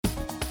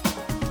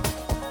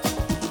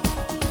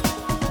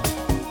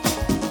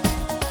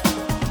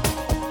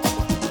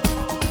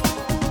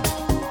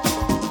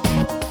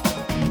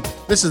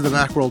This is the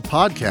Macworld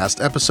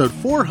Podcast, episode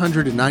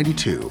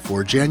 492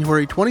 for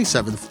January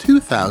 27th,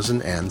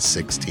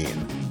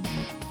 2016.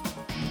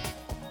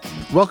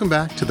 Welcome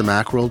back to the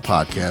Macworld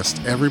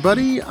Podcast,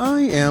 everybody.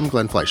 I am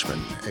Glenn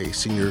Fleischman, a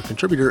senior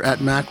contributor at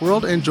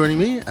Macworld, and joining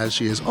me, as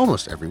she is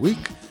almost every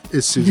week,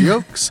 is Susie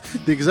Oakes,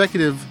 the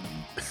executive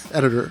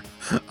editor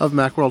of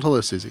Macworld. Hello,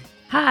 Susie.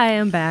 Hi,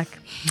 I'm back.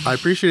 I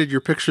appreciated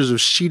your pictures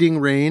of sheeting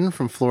rain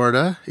from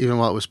Florida, even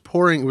while it was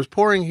pouring. It was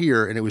pouring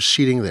here, and it was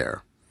sheeting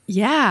there.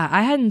 Yeah,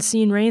 I hadn't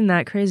seen rain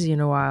that crazy in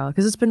a while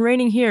because it's been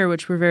raining here,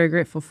 which we're very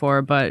grateful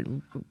for. But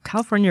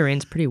California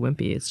rain's pretty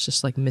wimpy. It's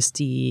just like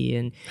misty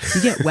and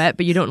you get wet,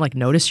 but you don't like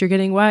notice you're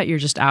getting wet. You're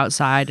just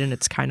outside and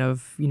it's kind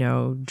of,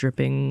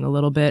 dripping a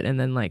little bit. And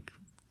then like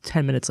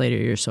 10 minutes later,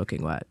 you're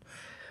soaking wet.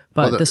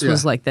 But this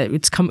was like that.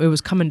 It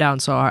was coming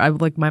down so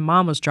hard. My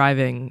mom was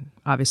driving.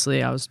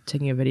 Obviously, I was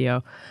taking a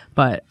video,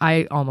 but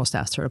I almost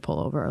asked her to pull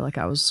over. Like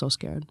I was so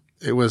scared.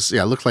 It was,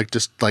 it looked like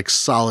just like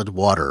solid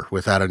water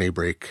without any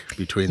break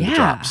between the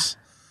drops.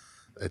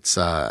 It's,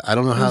 I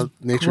don't know how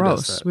nature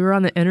does that. We were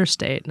on the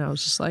interstate and I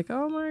was just like,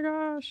 oh my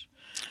gosh.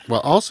 Well,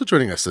 also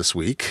joining us this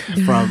week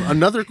from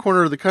another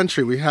corner of the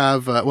country, we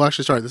have,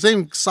 the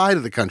same side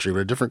of the country, but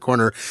a different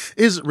corner,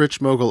 is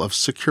Rich Mogull of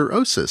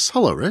Securosis.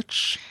 Hello,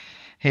 Rich.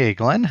 Hey,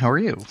 Glenn. How are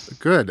you?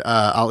 Good.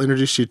 I'll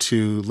introduce you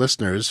to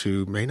listeners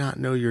who may not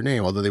know your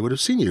name, although they would have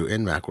seen you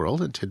in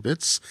Macworld and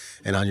Tidbits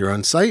and on your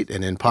own site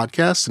and in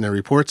podcasts and in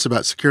reports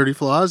about security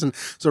flaws. And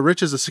so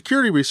Rich is a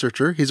security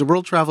researcher. He's a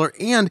world traveler,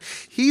 and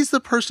he's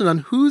the person on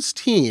whose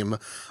team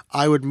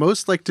I would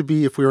most like to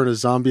be if we were in a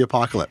zombie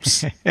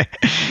apocalypse. Now,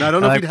 I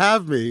don't know if he'd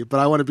have me, but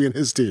I want to be in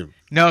his team.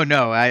 No.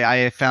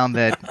 I found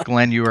that,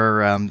 Glenn, you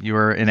are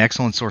an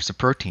excellent source of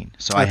protein,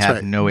 so I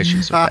have no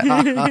issues with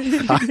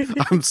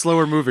that. I'm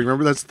slower moving.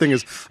 Remember, that's the thing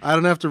is, I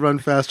don't have to run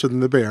faster than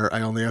the bear.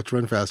 I only have to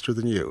run faster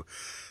than you.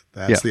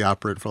 That's the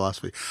operant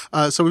philosophy.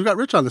 So we've got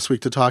Rich on this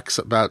week to talk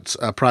about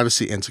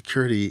privacy and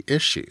security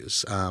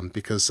issues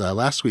because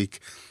last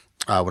week,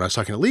 when I was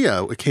talking to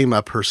Leah, it came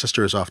up, her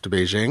sister is off to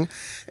Beijing,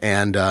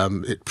 and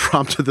it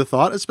prompted the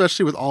thought,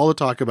 especially with all the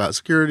talk about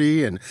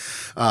security and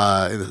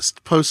in this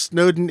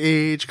post-Snowden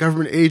age,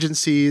 government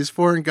agencies,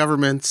 foreign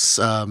governments,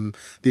 the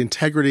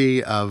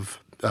integrity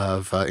of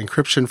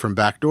encryption from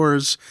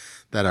backdoors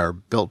that are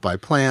built by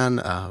plan,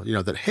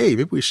 that, hey,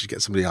 maybe we should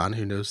get somebody on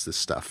who knows this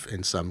stuff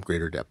in some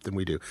greater depth than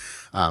we do.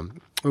 We're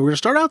going to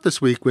start out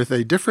this week with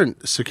a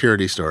different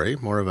security story,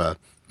 more of a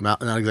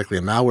not exactly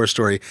a malware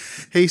story.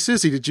 Hey,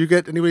 Susie, did you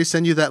get anybody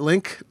send you that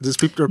link?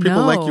 Are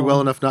people like you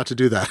well enough not to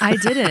do that? I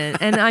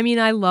didn't. And I mean,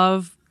 I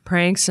love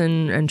pranks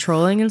and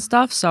trolling and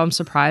stuff, so I'm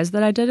surprised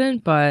that I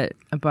didn't, but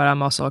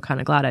I'm also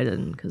kind of glad I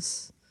didn't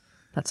because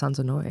that sounds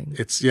annoying.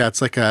 It's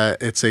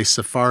a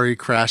Safari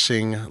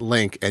crashing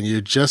link, and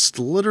you just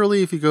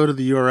literally, if you go to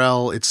the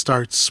URL, it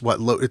starts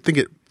I think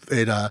it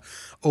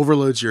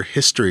overloads your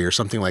history or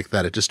something like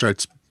that. It just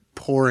starts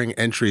pouring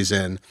entries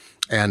in.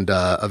 And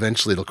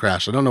eventually it'll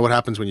crash. I don't know what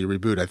happens when you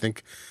reboot. I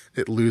think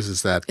it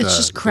loses that. It's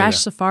just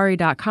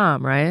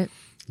crashsafari.com, right?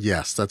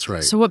 Yes, that's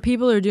right. So what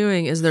people are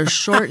doing is they're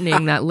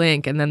shortening that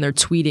link and then they're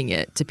tweeting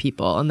it to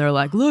people. And they're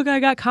like, look, I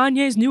got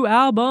Kanye's new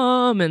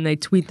album. And they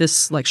tweet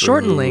this like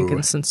shortened link.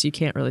 And since you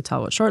can't really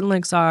tell what shortened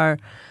links are,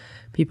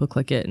 people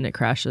click it and it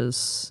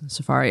crashes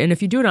Safari. And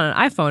if you do it on an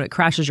iPhone, it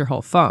crashes your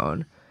whole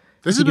phone.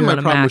 This has been my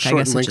problem with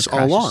shortened links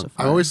all along.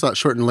 I always thought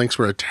shortened links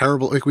were a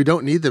terrible, we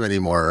don't need them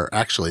anymore,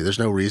 actually. There's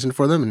no reason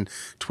for them, and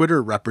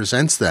Twitter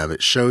represents them.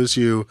 It shows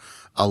you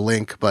a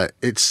link, but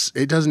it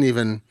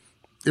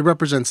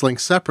represents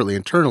links separately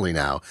internally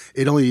now.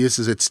 It only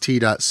uses its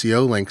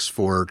t.co links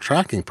for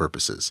tracking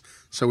purposes.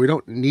 So we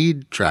don't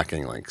need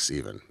tracking links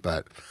even.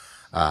 But,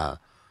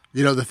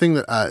 the thing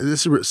that,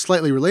 this is a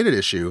slightly related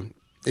issue,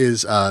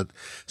 is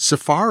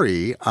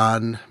Safari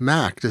on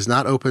Mac does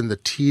not open the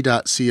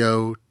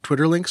t.co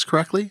Twitter links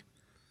correctly.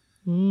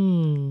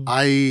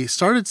 I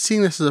started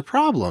seeing this as a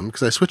problem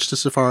because I switched to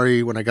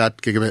Safari when I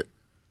got gigabit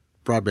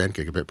broadband.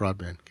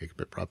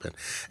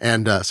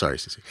 And sorry,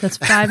 Cece. That's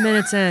 5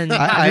 minutes in.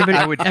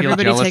 I would feel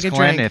jealous,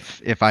 Glenn,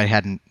 if I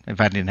didn't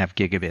have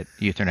gigabit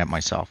Ethernet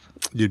myself.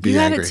 You'd be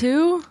angry. You have it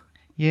too?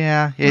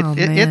 Yeah,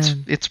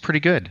 it's pretty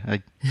good.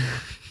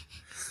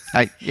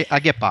 I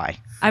get by.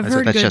 I've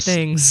heard good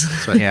things.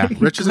 So, yeah,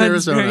 Rich is in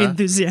Arizona. Very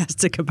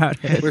enthusiastic about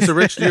it. Wait, so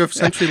Rich, do you have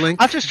CenturyLink?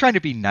 I'm just trying to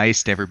be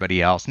nice to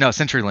everybody else. No,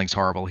 CenturyLink's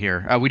horrible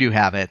here. We do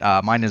have it.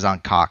 Mine is on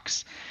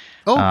Cox.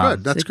 Oh,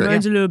 good. That's great.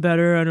 Mine's a little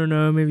better. I don't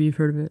know. Maybe you've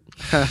heard of it.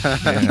 I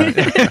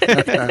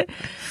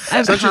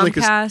have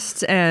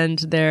Comcast, and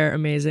they're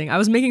amazing. I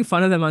was making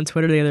fun of them on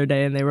Twitter the other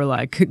day, and they were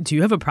like, do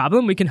you have a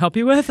problem we can help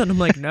you with? And I'm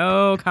like,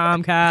 no,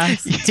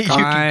 Comcast. You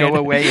can go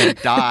away and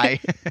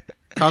die.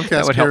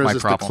 Comcast Cares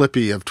is the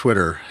Clippy of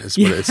Twitter. Is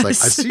what it's like.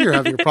 I see you're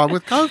having a problem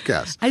with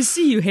Comcast. I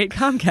see you hate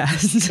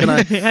Comcast. Can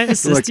I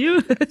assist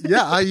you?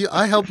 Yeah,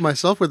 I helped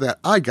myself with that.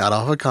 I got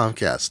off of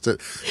Comcast.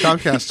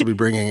 Comcast will be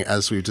bringing,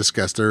 as we've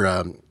discussed,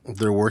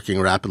 they're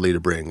working rapidly to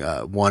bring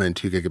 1 and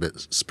 2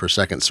 gigabits per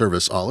second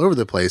service all over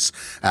the place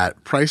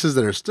at prices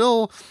that are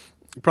still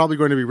probably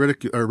going to be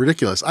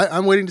ridiculous.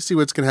 I'm waiting to see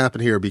what's going to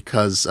happen here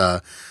because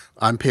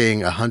I'm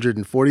paying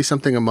 $140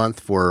 something a month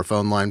for a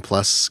phone line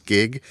plus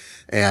gig,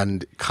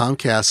 and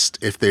Comcast,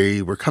 if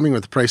they were coming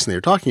with the pricing they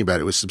were talking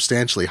about, it was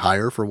substantially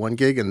higher for 1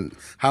 gig. And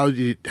how do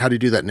you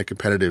do that in a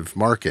competitive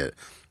market?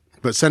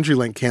 But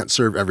CenturyLink can't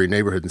serve every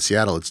neighborhood in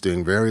Seattle. It's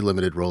doing very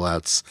limited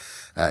rollouts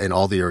in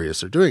all the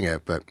areas they're doing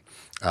it. But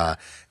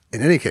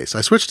in any case,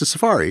 I switched to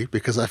Safari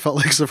because I felt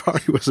like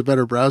Safari was a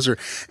better browser.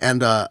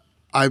 And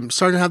I'm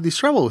starting to have these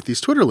trouble with these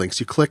Twitter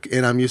links. You click,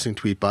 and I'm using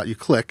Tweetbot. You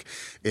click,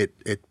 it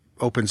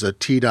opens a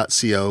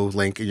t.co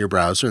link in your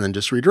browser and then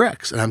just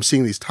redirects. And I'm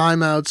seeing these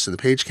timeouts, and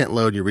the page can't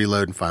load. You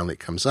reload, and finally it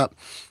comes up.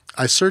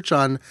 I search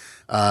on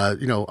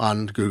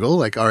Google,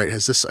 like, all right,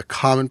 is this a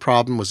common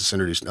problem? Was this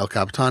introduced in El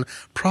Capitan?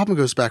 Problem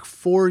goes back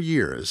 4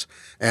 years,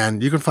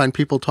 and you can find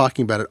people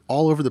talking about it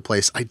all over the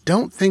place. I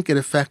don't think it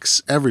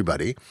affects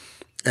everybody,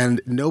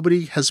 and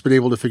nobody has been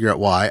able to figure out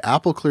why.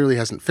 Apple clearly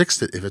hasn't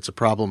fixed it if it's a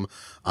problem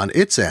on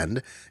its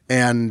end,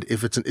 and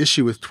if it's an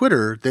issue with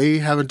Twitter, they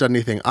haven't done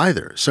anything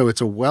either. So it's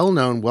a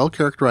well-known,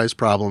 well-characterized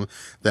problem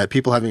that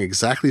people having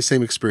exactly the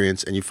same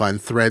experience, and you find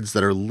threads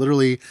that are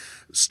literally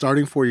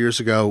starting 4 years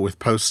ago with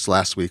posts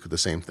last week with the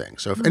same thing.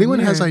 So if anyone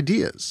has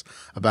ideas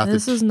about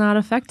this is not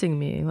affecting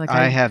me. Like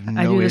I have no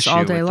I do this issue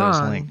all day with long.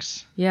 those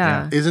links.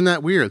 Yeah. Isn't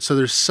that weird?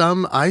 So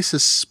I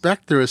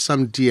suspect there is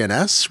some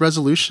DNS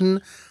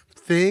resolution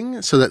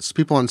thing so that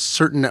people on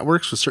certain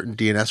networks with certain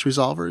DNS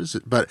resolvers.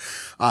 But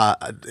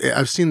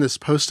I've seen this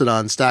posted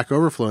on Stack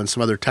Overflow and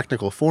some other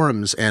technical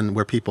forums, and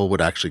where people would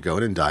actually go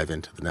in and dive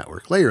into the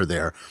network layer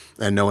there,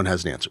 and no one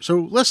has an answer. So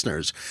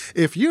listeners,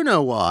 if you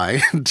know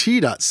why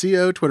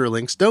t.co Twitter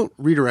links don't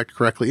redirect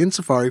correctly in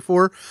Safari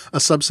for a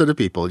subset of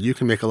people, you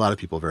can make a lot of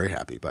people very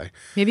happy by.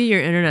 Maybe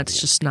your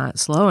internet's just not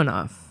slow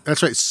enough.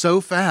 That's right.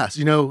 So fast.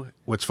 You know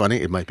what's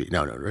funny? It might be.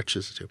 No, Rich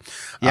is too.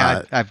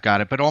 Yeah, I've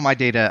got it. But all my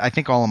data, I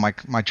think all of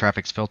my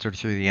traffic's filtered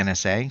through the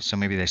NSA, so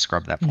maybe they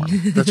scrub that for me.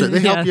 That's right. They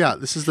help you out.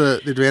 This is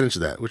the advantage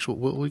of that, which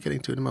we'll be getting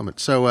to in a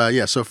moment.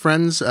 So, so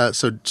friends,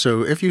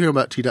 so if you hear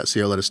about t.co,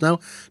 let us know.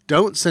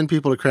 Don't send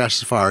people to Crash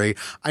Safari.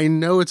 I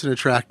know it's an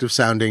attractive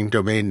sounding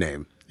domain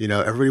name. You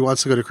know, everybody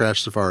wants to go to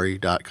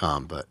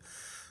crashsafari.com, but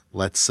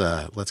let's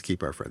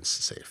keep our friends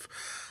safe.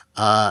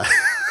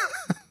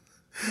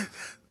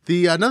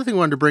 The another thing I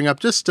wanted to bring up,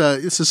 just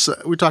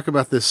we talk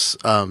about this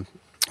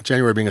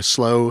January being a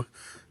slow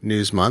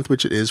news month,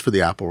 which it is for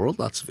the Apple world.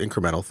 Lots of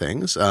incremental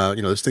things.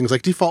 There's things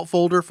like Default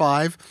Folder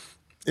 5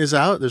 is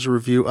out. There's a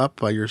review up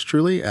by yours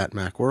truly at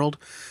Macworld,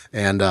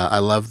 and I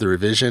love the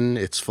revision.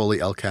 It's fully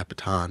El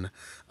Capitan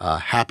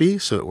happy,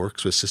 so it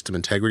works with system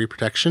integrity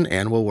protection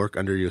and will work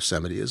under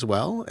Yosemite as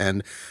well.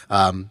 And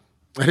I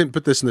didn't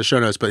put this in the show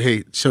notes, but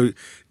hey, so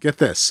get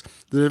this.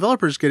 The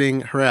developer's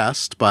getting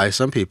harassed by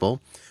some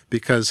people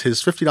because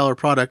his $50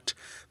 product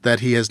that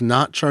he has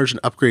not charged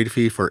an upgrade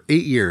fee for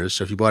 8 years.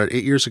 So if you bought it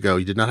 8 years ago,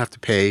 you did not have to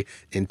pay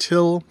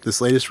until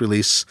this latest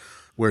release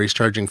where he's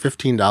charging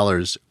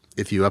 $15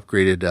 if you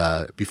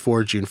upgraded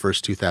before June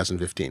 1st,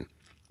 2015.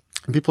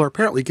 And people are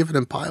apparently giving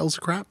him piles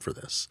of crap for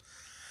this.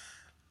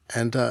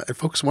 And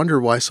folks wonder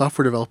why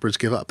software developers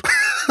give up.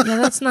 Yeah,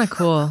 that's not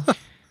cool.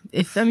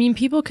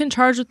 People can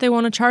charge what they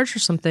want to charge for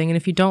something, and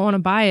if you don't want to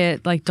buy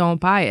it, like, don't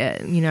buy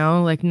it. You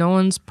know, like, no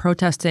one's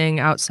protesting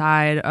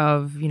outside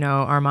of,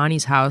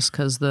 Armani's house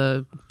because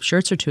the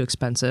shirts are too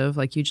expensive.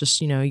 Like, you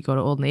just, you go to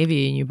Old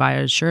Navy and you buy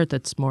a shirt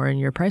that's more in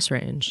your price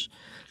range.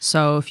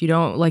 So if you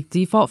don't, like,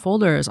 Default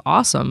Folder is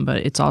awesome, but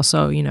it's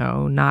also,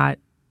 not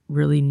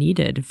really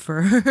needed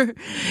for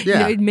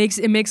it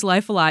makes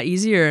life a lot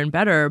easier and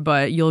better,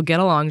 but you'll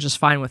get along just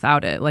fine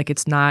without it. Like,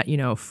 it's not,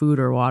 food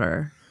or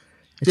water.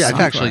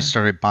 I've actually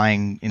started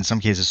buying, in some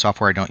cases,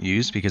 software I don't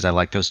use because I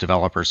like those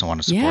developers and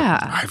want to support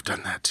them. I've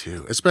done that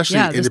too, especially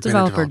independent this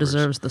developer developers.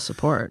 Deserves the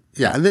support.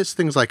 Yeah, and there's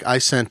things like I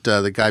sent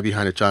the guy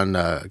behind it, John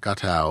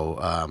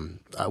Gatow,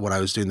 when I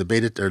was doing the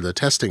beta or the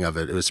testing of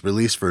it. It was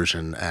release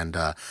version, and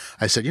I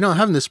said, I'm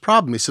having this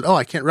problem. He said,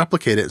 I can't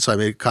replicate it. So I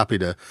made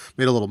a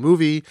little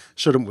movie,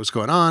 showed him what was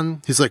going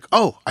on. He's like,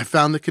 I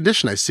found the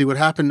condition. I see what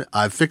happened.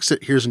 I've fixed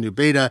it. Here's a new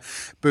beta.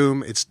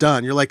 Boom, it's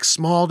done. You're like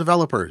small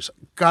developers.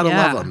 Gotta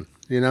love them.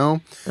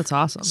 That's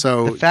awesome.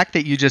 So the fact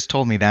that you just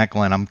told me that,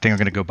 Glenn, I'm going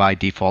to go buy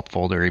Default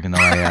Folder, even though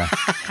I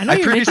know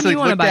you're making me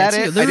want to buy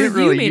it too. The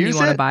review made me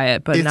want to buy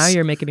it, but now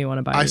you're making me want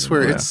to buy it. I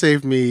swear it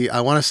saved me. I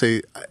want to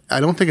say,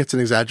 I don't think it's an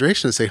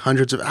exaggeration to say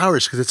hundreds of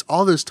hours, because it's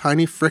all those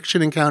tiny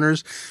friction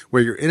encounters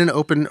where you're in an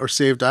open or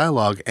saved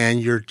dialogue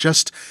and you're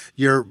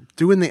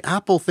doing the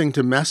Apple thing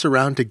to mess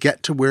around to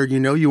get to where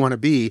you want to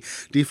be.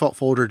 Default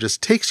Folder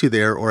just takes you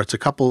there, or it's a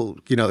couple,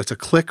 it's a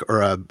click or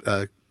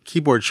a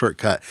keyboard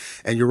shortcut,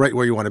 and you're right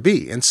where you want to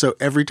be. And so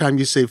every time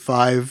you save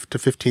 5 to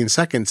 15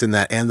 seconds in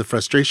that and the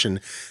frustration,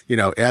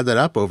 add that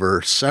up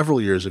over several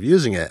years of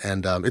using it.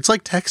 And it's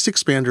like Text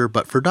Expander,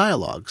 but for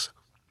dialogues.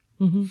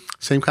 Mm-hmm.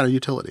 Same kind of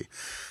utility.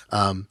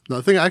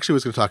 The thing I actually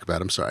was going to talk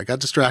about, I'm sorry, I got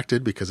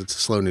distracted because it's a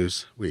slow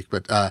news week,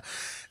 but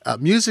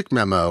Music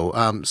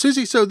Memo.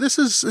 Susie, so it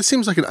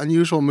seems like an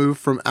unusual move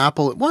from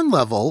Apple at one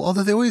level,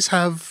 although they always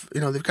have,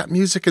 they've got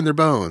music in their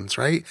bones,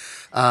 right?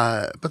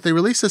 But they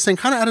released this thing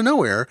kind of out of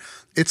nowhere.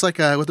 It's like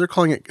what they're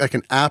calling it, like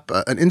an app,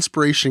 an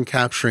inspiration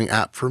capturing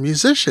app for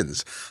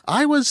musicians.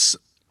 I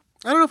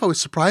don't know if I was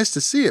surprised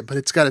to see it, but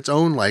it's got its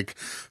own like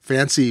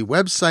fancy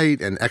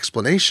website and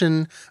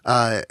explanation.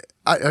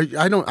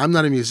 I'm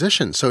not a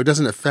musician, so it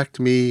doesn't affect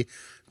me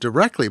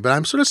directly, but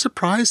I'm sort of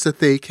surprised that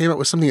they came up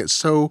with something that's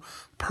so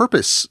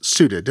purpose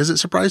suited. Does it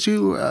surprise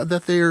you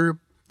that they're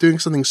doing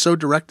something so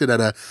directed at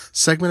a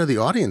segment of the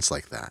audience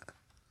like that?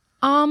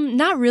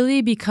 Not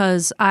really,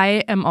 because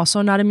I am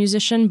also not a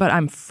musician, but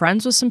I'm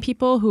friends with some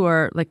people who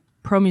are like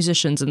pro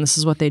musicians, and this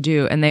is what they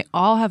do, and they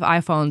all have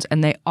iPhones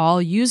and they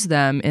all use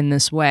them in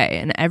this way.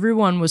 And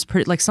everyone was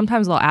pretty, like,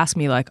 sometimes they'll ask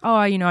me like, oh,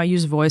 I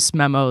use voice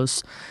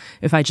memos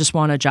if I just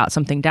want to jot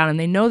something down, and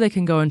they know they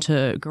can go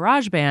into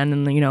GarageBand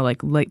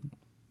and like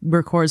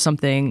record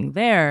something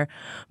there.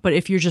 But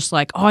if you're just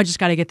like, oh, I just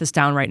got to get this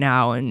down right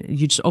now, and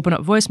you just open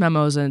up voice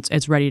memos and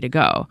it's ready to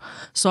go.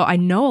 So I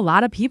know a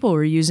lot of people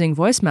were using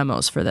voice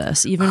memos for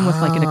this, even with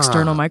like an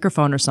external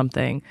microphone or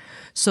something.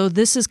 So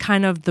this is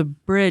kind of the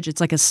bridge.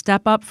 It's like a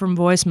step up from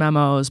voice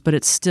memos, but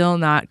it's still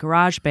not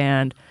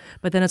GarageBand.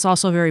 But then it's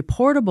also very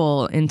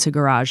portable into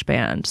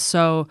GarageBand.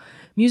 So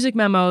Music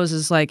Memos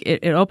is like,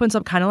 it opens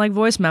up kind of like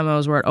voice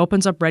memos, where it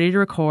opens up ready to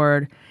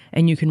record,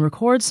 and you can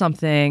record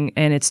something,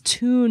 and it's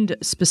tuned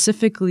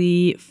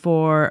specifically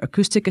for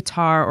acoustic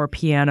guitar or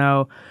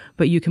piano,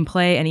 but you can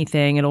play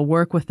anything. It'll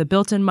work with the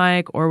built-in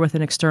mic or with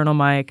an external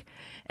mic.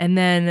 And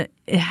then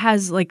it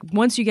has, like,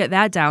 once you get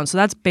that down, so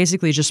that's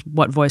basically just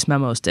what voice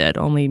memos did,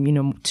 only,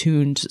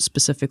 tuned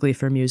specifically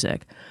for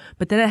music.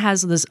 But then it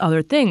has this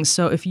other thing.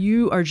 So if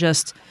you are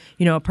just,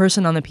 a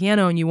person on the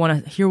piano and you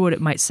want to hear what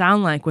it might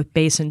sound like with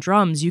bass and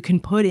drums, you can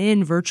put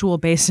in virtual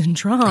bass and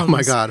drums. Oh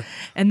my God.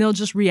 And they'll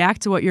just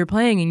react to what you're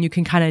playing, and you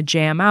can kind of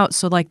jam out.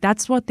 So like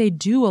that's what they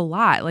do a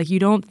lot. Like you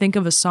don't think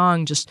of a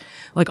song just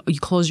like you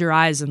close your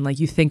eyes and like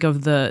you think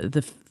of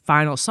the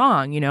final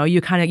song,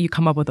 you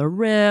come up with a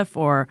riff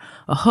or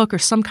a hook or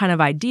some kind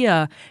of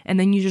idea, and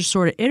then you just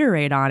sort of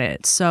iterate on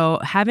it. So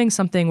having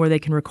something where they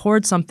can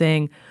record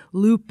something,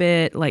 loop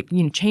it, like,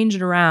 change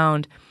it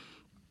around,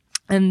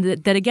 and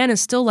that again is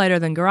still lighter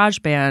than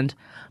GarageBand,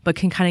 but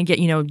can kind of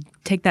get,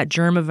 take that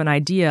germ of an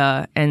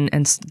idea and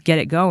get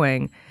it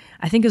going,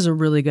 I think is a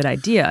really good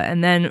idea.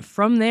 And then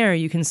from there,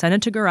 you can send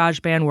it to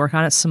GarageBand, work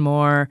on it some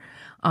more.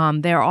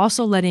 They're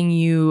also letting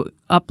you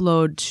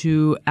upload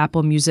to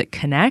Apple Music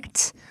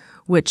Connect,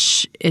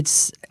 which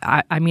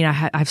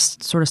I've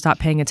sort of stopped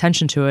paying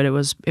attention to it. It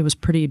was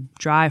pretty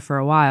dry for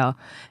a while.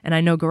 And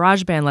I know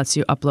GarageBand lets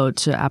you upload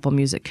to Apple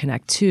Music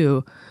Connect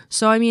too.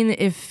 So, I mean,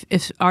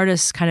 if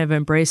artists kind of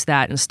embrace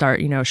that and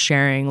start,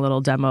 sharing little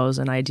demos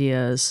and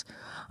ideas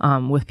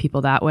with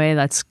people that way,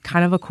 that's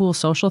kind of a cool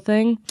social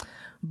thing.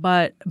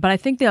 But I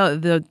think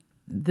the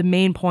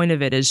main point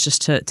of it is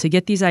just to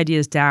get these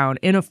ideas down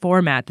in a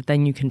format that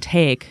then you can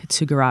take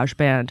to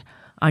GarageBand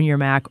on your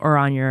Mac or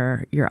on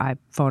your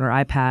iPhone or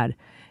iPad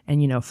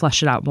and,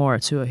 flesh it out more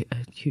to a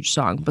huge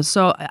song. But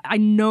so I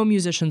know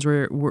musicians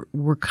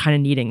were kind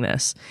of needing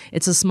this.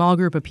 It's a small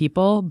group of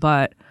people,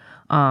 but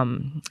I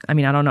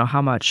don't know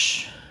how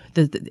much.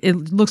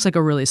 It looks like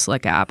a really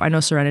slick app. I know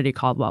Serenity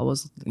Caldwell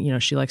was,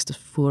 she likes to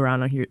fool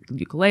around on her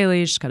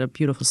ukulele. She's got a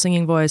beautiful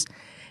singing voice.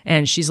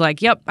 And she's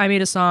like, yep, I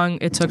made a song.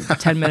 It took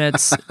 10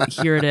 minutes.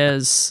 Here it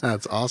is.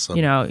 That's awesome.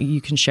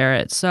 You can share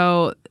it.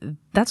 So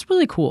that's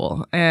really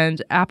cool.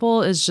 And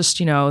Apple is just,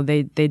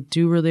 they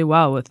do really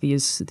well with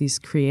these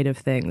creative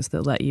things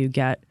that let you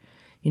get,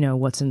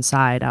 what's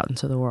inside out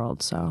into the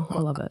world. So I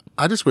love it.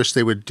 I just wish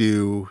they would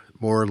do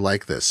more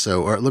like this.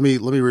 So, or let me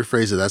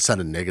rephrase it. That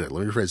sounded negative.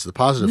 Let me rephrase it to the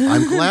positive.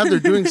 I'm glad they're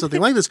doing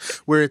something like this,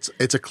 where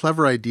it's a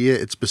clever idea.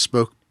 It's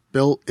bespoke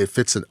built, it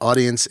fits an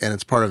audience, and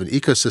it's part of an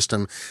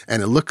ecosystem,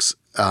 and it looks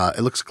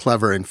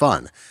clever and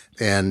fun,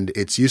 and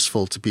it's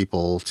useful to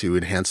people to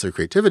enhance their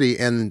creativity.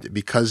 And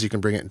because you can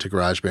bring it into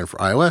GarageBand for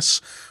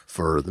iOS,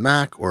 for the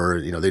Mac, or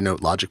they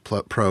note Logic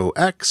Pro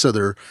X, so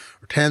they're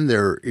 10,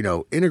 they're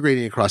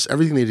integrating across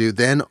everything they do.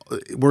 Then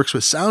it works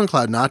with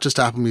SoundCloud, not just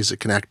Apple Music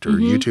Connect or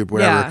YouTube,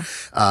 whatever.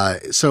 Yeah.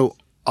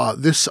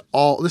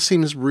 This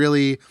seems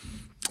really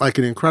like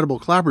an incredible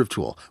collaborative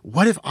tool.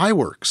 What if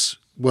iWorks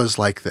was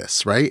like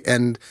this, right?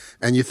 And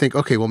you think,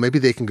 okay, well, maybe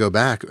they can go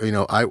back,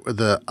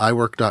 the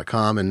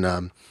iWork.com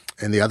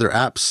and the other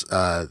apps.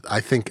 I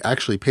think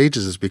actually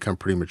Pages has become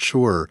pretty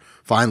mature.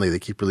 Finally, they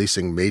keep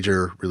releasing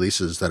major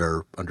releases that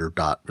are under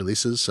dot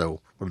releases.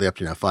 So what are they up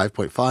to now?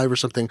 5.5 or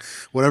something?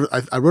 Whatever.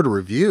 I wrote a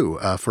review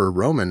for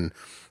Roman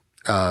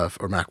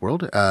or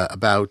Macworld,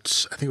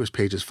 about, I think it was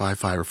pages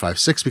 5.5 or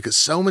 5.6, because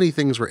so many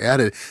things were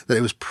added that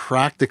it was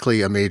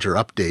practically a major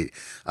update.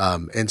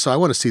 And so I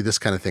want to see this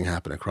kind of thing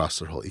happen across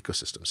the whole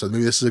ecosystem. So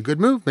maybe this is a good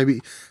move.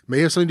 Maybe may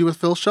have something to do with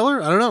Phil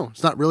Schiller. I don't know.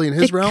 It's not really in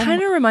his realm. It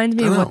kind of reminds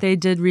me of what they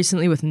did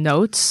recently with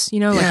Notes.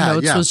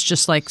 Notes was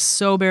just like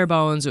so bare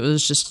bones. It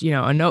was just,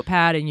 a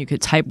notepad and you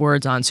could type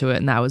words onto it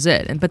and that was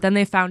it. But then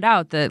they found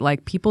out that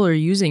like people are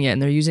using it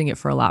and they're using it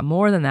for a lot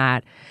more than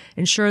that.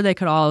 And sure, they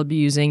could all be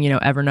using,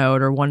 Evernote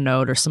or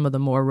OneNote or some of the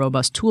more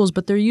robust tools,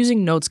 but they're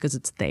using Notes because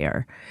it's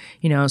there,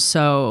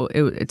 so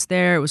it's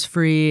there, it was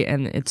free,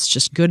 and it's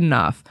just good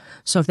enough.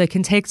 So if they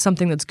can take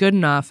something that's good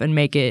enough and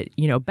make it,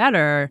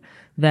 better,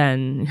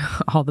 then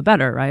all the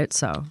better, right?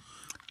 So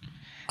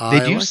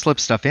they do slip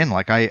stuff in.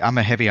 Like I'm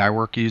a heavy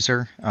iWork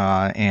user,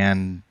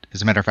 and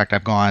as a matter of fact, I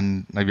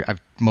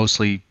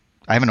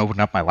haven't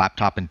opened up my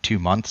laptop in 2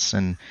 months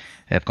and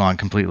have gone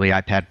completely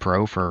iPad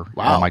Pro for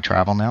all my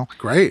travel now.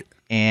 Great.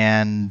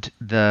 And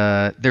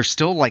there's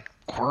still like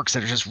quirks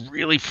that are just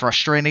really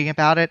frustrating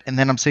about it. And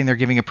then I'm sitting there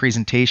giving a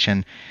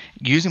presentation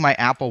using my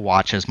Apple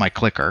Watch as my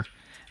clicker.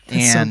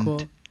 That's so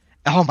cool.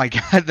 Oh my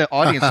God, the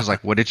audience was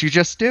like, what did you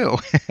just do?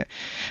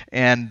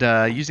 And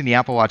using the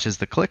Apple Watch as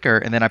the clicker.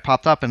 And then I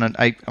popped up and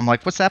I'm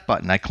like, what's that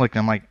button? I clicked and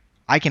I'm like,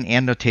 I can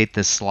annotate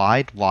this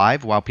slide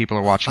live while people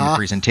are watching the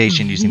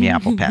presentation using the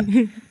Apple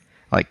Pen.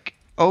 Like,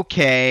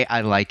 okay,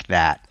 I like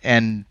that.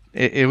 And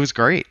it was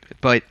great.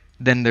 But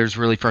then there's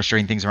really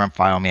frustrating things around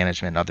file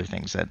management and other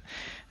things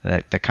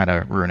that kind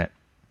of ruin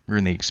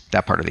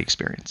that part of the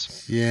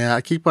experience. Yeah,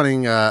 I keep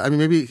wanting,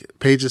 maybe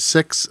pages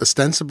 6,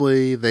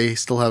 ostensibly, they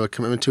still have a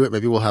commitment to it.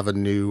 Maybe we'll have a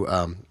new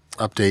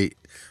update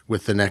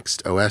with the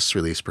next OS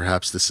release.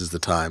 Perhaps this is the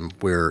time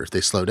where if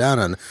they slow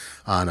down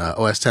on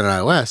OS 10 and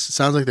iOS, it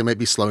sounds like they might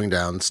be slowing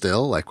down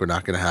still. Like we're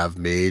not going to have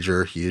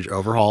major, huge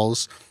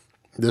overhauls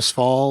this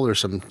fall, or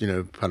some,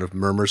 kind of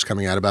murmurs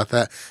coming out about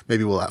that.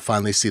 Maybe we'll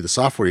finally see the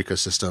software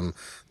ecosystem,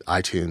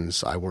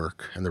 iTunes,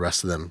 iWork, and the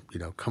rest of them,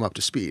 come up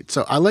to speed.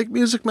 So I like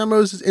Music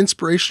Memos. It's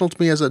inspirational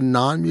to me as a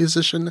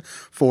non-musician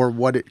for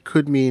what it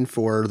could mean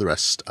for the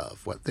rest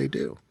of what they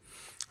do.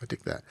 I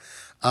dig that.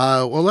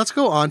 Well, let's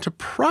go on to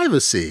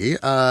privacy.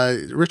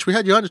 Rich, we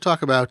had you on to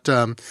talk about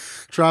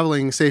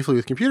traveling safely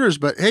with computers,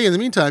 but hey, in the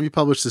meantime, you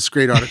published this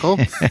great article.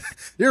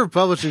 You're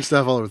publishing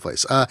stuff all over the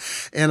place.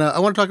 And I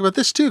want to talk about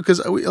this too,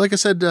 because like I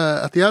said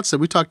at the outset,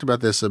 we talked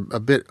about this a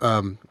bit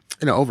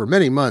over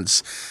many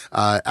months.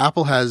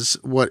 Apple has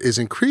what is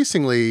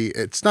increasingly,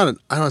 it's not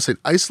I don't want to say an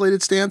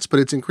isolated stance, but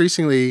it's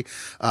increasingly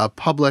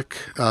public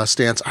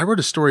stance. I wrote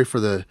a story for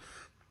the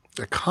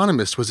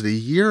Economist, was it a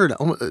year and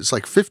it's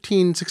like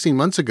 15, 16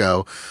 months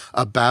ago,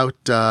 about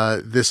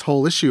this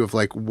whole issue of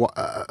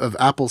of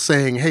Apple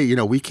saying, hey,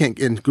 we can't,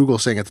 and Google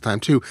saying at the time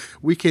too,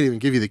 we can't even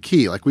give you the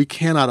key. Like we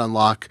cannot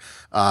unlock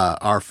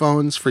our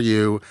phones for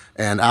you,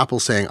 and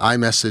Apple saying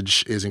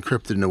iMessage is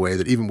encrypted in a way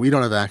that even we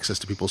don't have access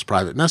to people's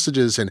private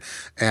messages,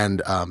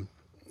 and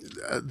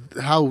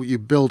how you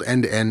build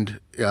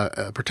end-to-end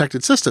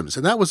protected systems.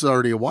 And that was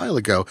already a while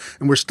ago,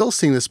 and we're still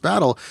seeing this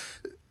battle.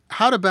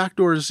 How do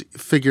backdoors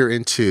figure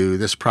into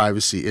this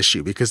privacy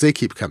issue? Because they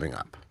keep coming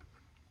up.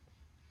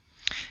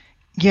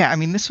 Yeah,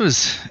 this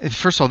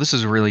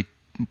is really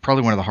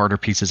probably one of the harder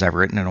pieces I've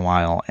written in a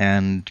while.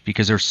 And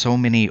because there's so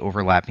many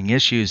overlapping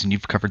issues, and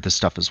you've covered this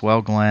stuff as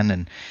well, Glenn.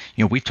 And,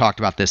 we've talked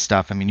about this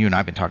stuff. You and I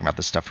have been talking about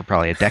this stuff for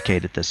probably a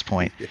decade at this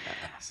point.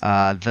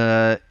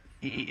 Yes.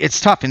 It's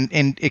tough, and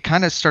it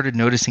kind of started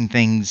noticing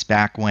things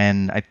back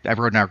when I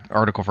wrote an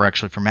article for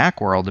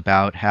Macworld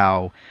about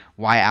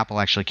why Apple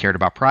actually cared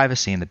about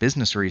privacy and the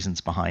business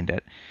reasons behind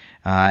it.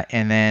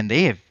 And then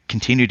they have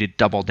continued to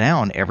double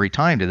down every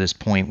time to this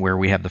point where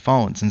we have the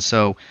phones. And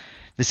so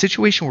the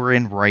situation we're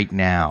in right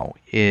now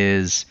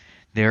is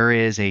there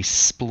is a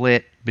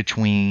split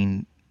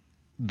between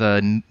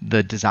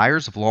the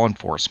desires of law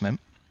enforcement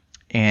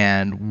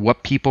and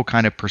what people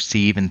kind of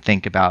perceive and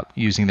think about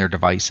using their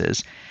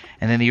devices,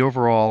 and then the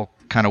overall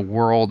kind of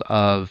world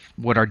of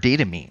what our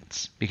data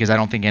means, because I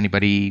don't think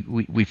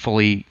we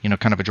fully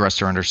kind of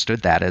addressed or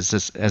understood that as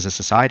a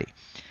society.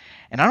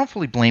 And I don't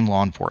fully blame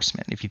law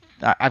enforcement.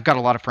 I've got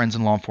a lot of friends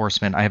in law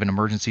enforcement. I have an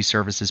emergency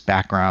services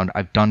background.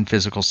 I've done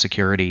physical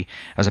security.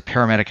 I was a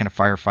paramedic and a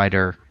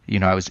firefighter.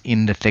 I was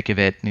in the thick of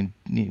it,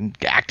 in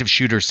active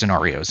shooter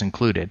scenarios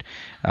included,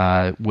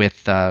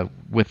 with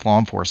law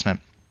enforcement.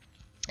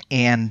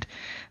 And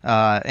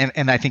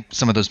I think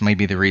some of those may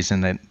be the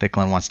reason that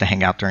Glenn wants to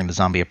hang out during the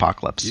zombie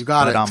apocalypse. You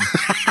got it.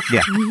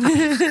 Yeah.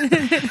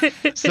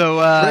 So,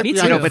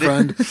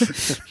 friend.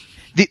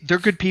 They're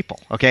good people.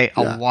 Okay.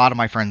 Yeah. A lot of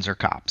my friends are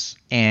cops,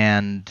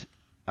 and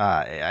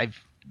I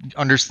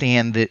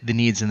understand the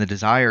needs and the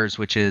desires,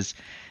 which is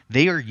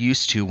they are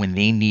used to, when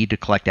they need to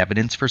collect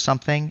evidence for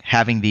something,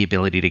 having the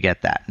ability to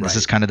get that. And This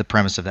is kind of the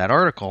premise of that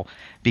article,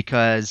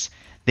 because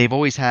they've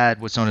always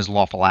had what's known as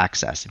lawful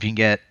access. If you can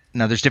get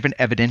Now, there's different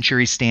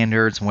evidentiary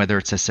standards, whether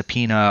it's a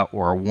subpoena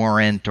or a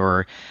warrant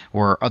or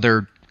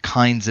other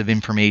kinds of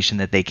information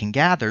that they can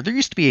gather. They're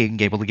used to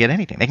being able to get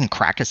anything. They can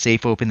crack a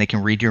safe open. They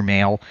can read your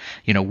mail,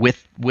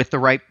 with the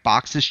right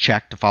boxes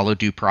checked to follow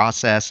due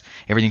process.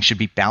 Everything should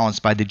be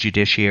balanced by the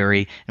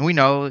judiciary. And we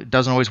know it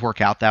doesn't always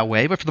work out that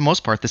way, but for the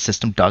most part, the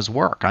system does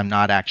work. I'm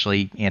not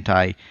actually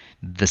anti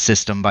the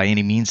system by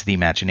any means of the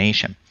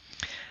imagination.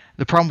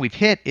 The problem we've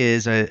hit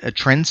is a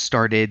trend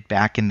started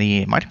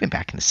it might have been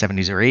back in the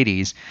 70s or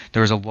 80s.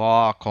 There was a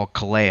law called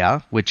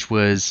CALEA, which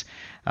was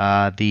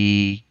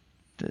the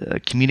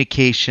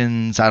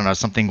Communications,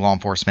 something Law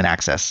Enforcement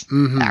Access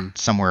Act,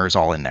 somewhere is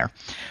all in there,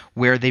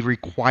 where they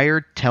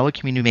required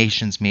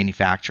telecommunications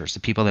manufacturers,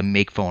 the people that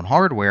make phone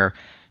hardware,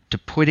 to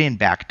put in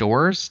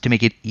backdoors to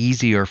make it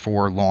easier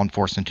for law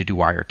enforcement to do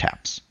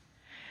wiretaps.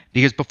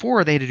 Because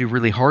before, they had to do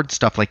really hard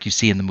stuff like you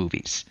see in the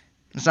movies.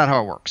 That's not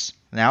how it works.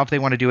 Now, if they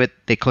want to do it,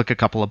 they click a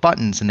couple of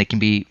buttons and they can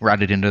be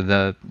routed into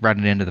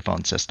the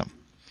phone system.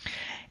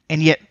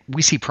 And yet,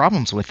 we see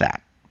problems with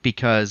that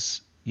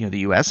because the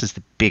U.S. is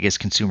the biggest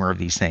consumer of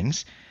these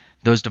things.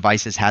 Those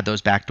devices had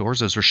those backdoors.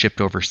 Those were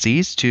shipped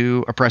overseas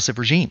to oppressive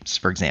regimes,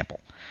 for example.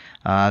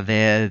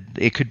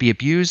 It could be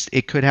abused.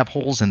 It could have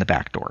holes in the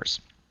backdoors.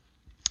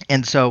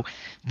 And so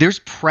there's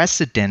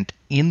precedent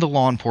in the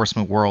law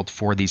enforcement world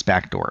for these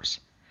backdoors.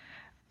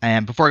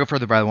 And before I go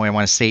further, by the way, I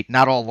want to state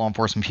not all law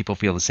enforcement people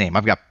feel the same.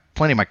 I've got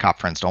plenty of my cop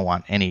friends don't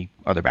want any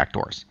other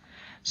backdoors.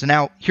 So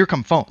now here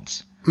come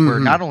phones, where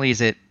not only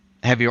is it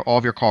have all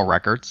of your call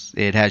records,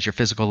 it has your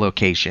physical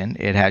location,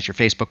 it has your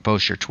Facebook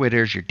posts, your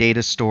Twitters, your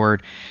data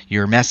stored,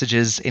 your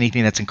messages,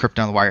 anything that's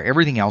encrypted on the wire.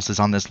 Everything else is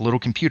on this little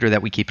computer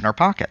that we keep in our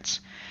pockets.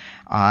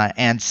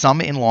 And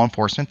some in law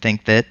enforcement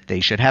think that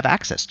they should have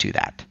access to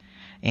that.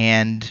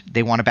 And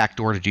they want a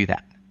backdoor to do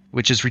that,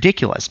 which is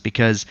ridiculous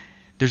because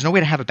there's no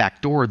way to have a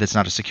backdoor that's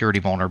not a security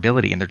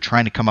vulnerability. And they're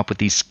trying to come up with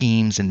these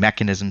schemes and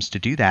mechanisms to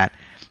do that.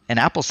 And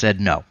Apple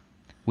said, no,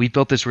 we've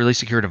built this really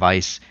secure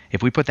device.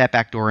 If we put that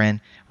backdoor in,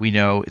 we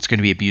know it's going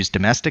to be abused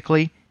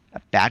domestically.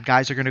 Bad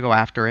guys are going to go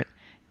after it.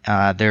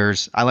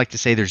 I like to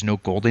say there's no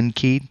golden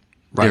key.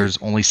 Right. There's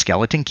only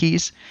skeleton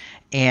keys.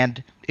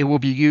 And it will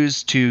be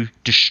used to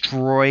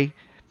destroy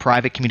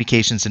private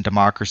communications and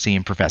democracy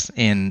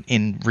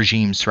in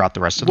regimes throughout the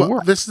rest of the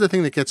world. This is the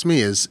thing that gets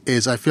me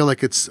is I feel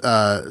like it's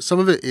some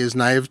of it is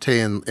naivete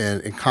and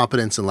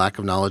incompetence and lack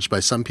of knowledge by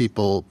some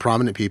people,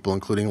 prominent people,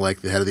 including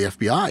like the head of the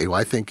FBI, who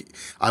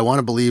I want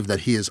to believe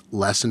that he is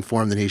less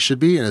informed than he should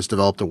be and has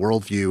developed a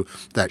worldview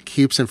that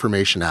keeps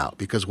information out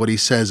because what he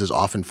says is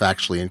often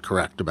factually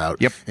incorrect about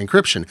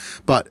encryption.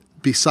 But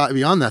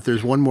beyond that,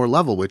 there's one more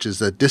level, which is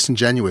the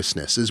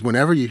disingenuousness. Is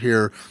whenever you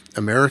hear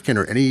American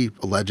or any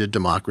alleged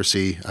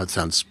democracy, that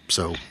sounds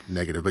so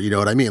negative, but you know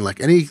what I mean. Like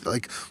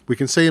we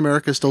can say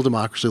America is still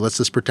democracy. Let's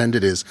just pretend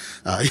it is,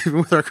 even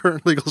with our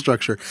current legal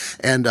structure.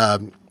 And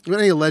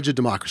any alleged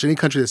democracy, any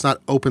country that's not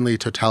openly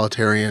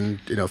totalitarian,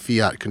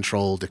 fiat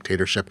control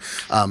dictatorship,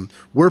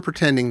 we're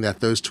pretending that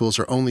those tools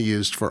are only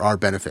used for our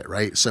benefit,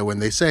 right? So when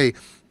they say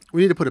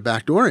we need to put a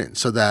backdoor in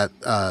so that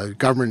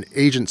government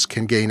agents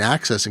can gain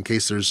access in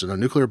case there's a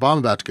nuclear bomb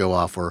about to go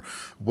off or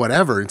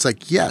whatever. It's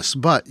like, yes,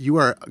 but you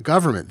are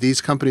government.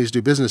 These companies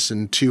do business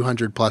in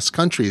 200 plus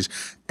countries.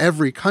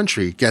 Every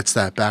country gets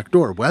that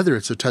backdoor, whether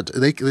it's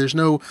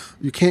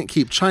you can't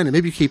keep China.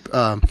 Maybe you keep,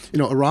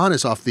 Iran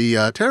is off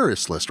the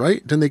terrorist list,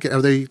 right?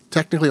 Are they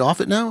technically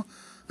off it now?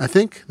 I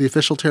think the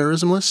official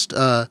terrorism list.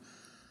 I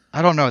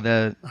don't know.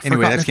 That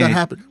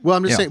happened. Well,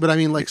 I'm just saying, but I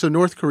mean, so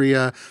North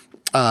Korea,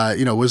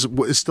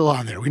 is still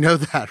on there. We know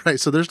that, right?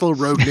 So there's still a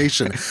rogue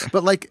nation.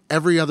 But like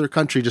every other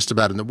country just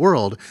about in the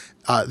world,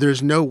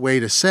 there's no way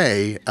to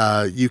say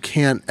you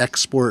can't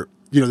export,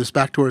 this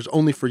backdoor is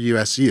only for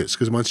U.S. use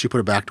because once you put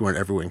a backdoor in,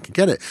 everyone can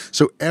get it.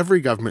 So every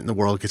government in the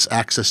world gets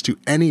access to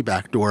any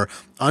backdoor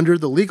under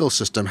the legal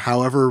system.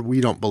 However, we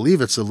don't believe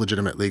it's a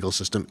legitimate legal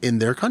system in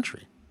their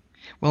country.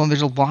 Well, and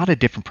there's a lot of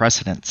different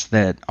precedents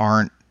that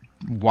aren't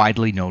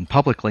widely known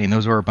publicly, and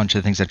those were a bunch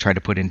of things I tried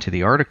to put into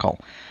the article.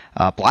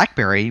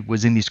 BlackBerry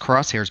was in these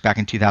crosshairs back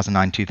in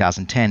 2009,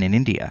 2010 in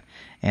India,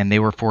 and they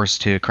were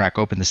forced to crack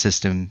open the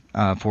system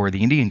for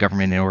the Indian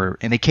government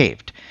and they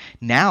caved.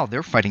 Now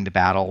they're fighting the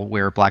battle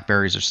where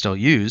BlackBerries are still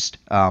used.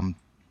 I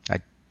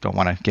don't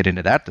want to get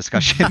into that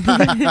discussion.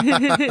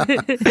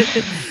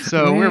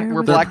 So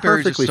where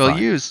BlackBerries are still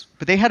used,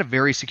 but they had a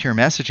very secure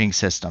messaging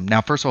system.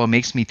 Now, first of all, it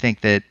makes me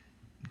think that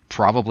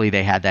probably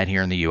they had that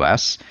here in the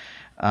U.S.,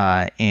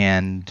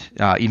 and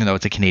even though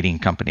it's a Canadian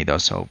company, though,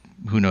 so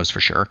who knows for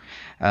sure,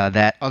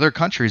 that other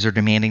countries are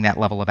demanding that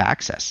level of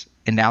access.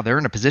 And now they're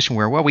in a position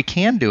where, we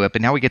can do it,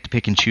 but now we get to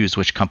pick and choose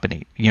which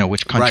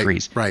which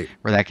countries where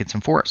that gets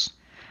enforced.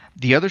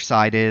 The other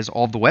side is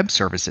all the web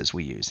services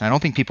we use. And I don't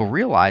think people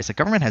realize that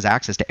government has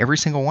access to every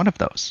single one of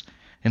those.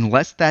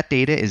 Unless that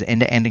data is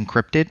end-to-end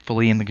encrypted,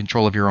 fully in the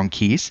control of your own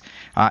keys.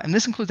 And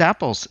this includes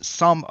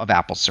some of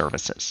Apple's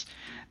services.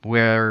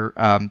 Where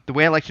the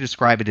way I like to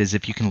describe it is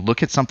if you can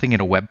look at something in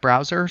a web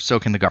browser, so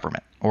can the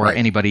government or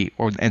anybody,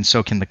 and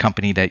so can the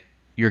company that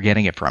you're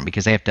getting it from,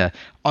 because they have to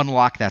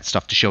unlock that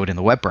stuff to show it in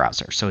the web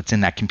browser. So it's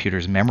in that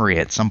computer's memory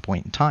at some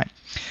point in time.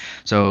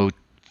 So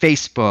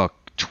Facebook,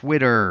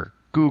 Twitter,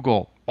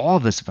 Google, all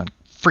of this have been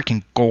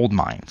freaking gold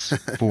mines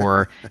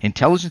for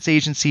intelligence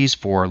agencies,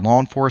 for law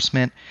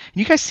enforcement. And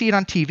you guys see it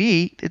on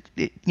TV.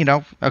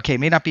 Okay, it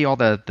may not be all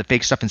the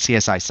fake stuff in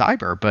CSI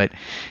Cyber, but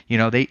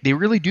they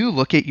really do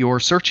look at your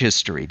search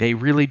history. They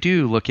really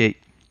do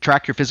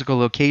track your physical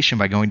location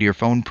by going to your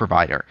phone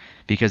provider,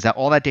 because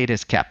all that data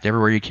is kept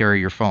everywhere you carry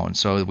your phone,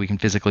 so that we can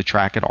physically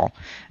track it all.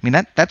 I mean,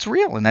 that's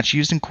real, and that's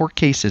used in court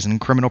cases and in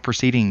criminal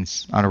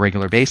proceedings on a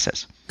regular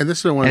basis. And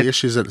this is one of the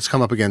issues that has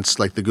come up against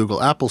like the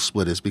Google-Apple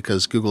split, is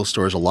because Google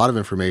stores a lot of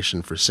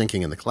information for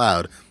syncing in the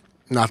cloud.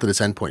 Not that its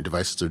endpoint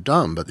devices are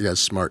dumb, but it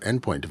has smart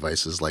endpoint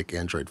devices like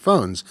Android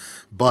phones.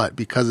 But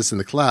because it's in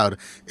the cloud,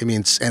 it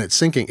means, and it's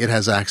syncing, it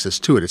has access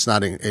to it. It's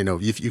not,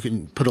 if you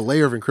can put a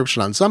layer of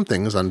encryption on some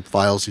things, on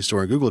files you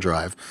store in Google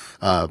Drive,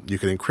 you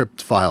can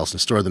encrypt files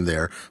and store them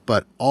there.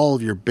 But all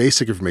of your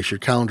basic information, your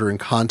calendar and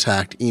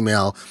contact,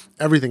 email,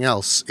 everything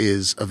else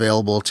is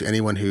available to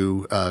anyone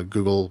who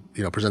Google,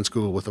 presents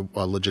Google with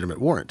a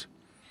legitimate warrant.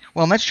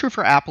 Well, and that's true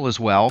for Apple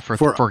as well,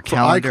 for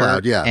calendar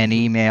iCloud, yeah. and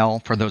email,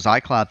 for those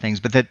iCloud things.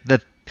 But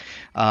the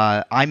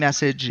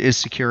iMessage is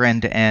secure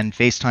end-to-end,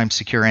 FaceTime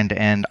secure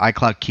end-to-end,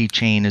 iCloud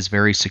Keychain is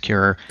very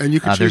secure. And you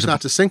can choose not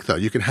to sync, though.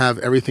 You can have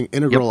everything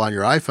integral on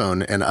your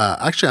iPhone. And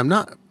actually, I'm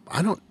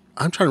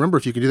trying to remember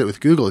if you can do that with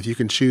Google. If you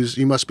can choose,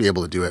 you must be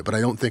able to do it. But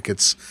I don't think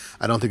it's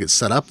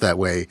set up that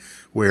way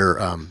where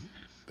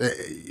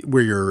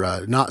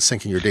you're not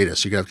syncing your data,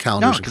 so you can have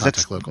calendars and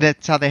contact local.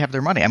 That's how they have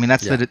their money. I mean,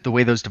 that's the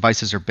way those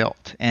devices are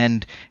built,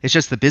 and it's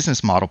just the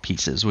business model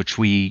pieces, which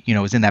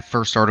was in that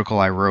first article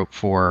I wrote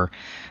for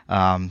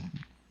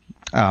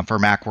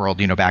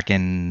MacWorld, back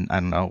in,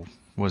 I don't know,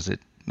 was it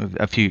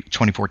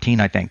 2014,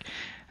 I think,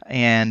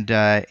 and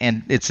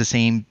it's the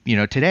same,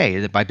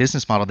 today. By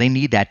business model, they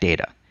need that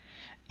data.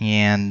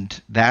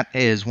 And that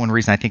is one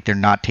reason I think they're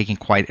not taking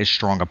quite as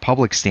strong a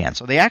public stance.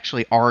 So they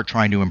actually are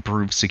trying to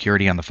improve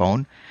security on the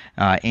phone.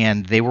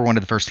 And they were one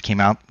of the first that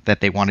came out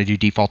that they want to do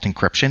default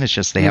encryption. It's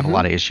just they have a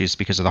lot of issues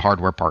because of the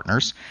hardware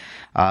partners.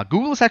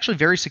 Google is actually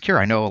very secure.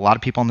 I know a lot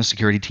of people on the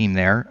security team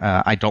there.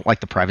 I don't like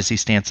the privacy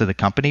stance of the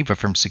company, but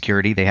from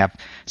security, they have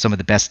some of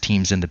the best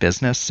teams in the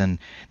business, and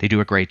they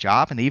do a great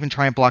job. And they even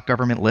try and block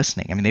government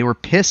listening. I mean, they were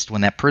pissed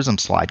when that Prism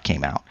slide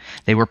came out.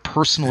 They were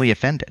personally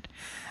offended.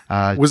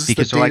 Was this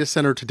the data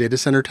center to data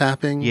center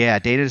tapping? Yeah,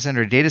 data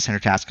center to data center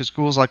task. Because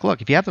Google's like, look,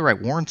 if you have the right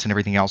warrants and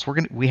everything else,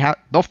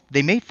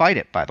 they may fight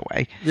it, by the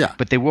way. Yeah.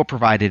 But they will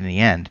provide it in the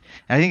end.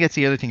 And I think that's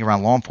the other thing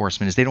around law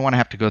enforcement is they don't want to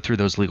have to go through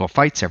those legal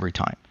fights every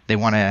time. They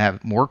want to have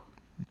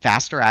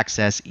faster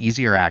access,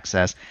 easier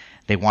access.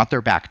 They want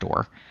their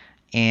backdoor.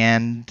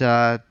 And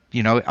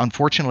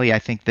unfortunately, I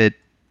think that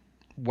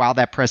while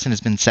that precedent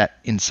has been set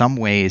in some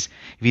ways,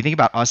 if you think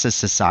about us as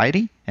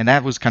society, and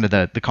that was kind of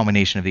the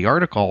culmination of the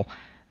article,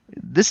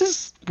 this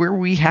is where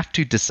we have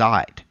to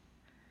decide.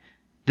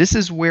 This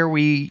is where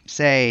we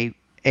say,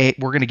 hey,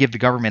 we're going to give the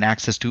government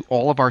access to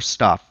all of our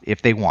stuff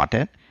if they want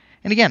it.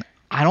 And again,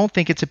 I don't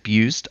think it's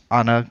abused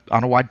on a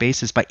wide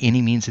basis by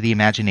any means of the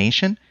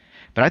imagination,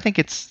 but I think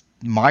it's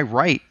my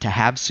right to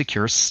have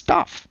secure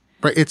stuff.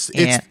 Right,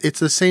 it's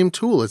the same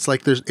tool. It's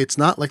like it's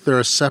not like they're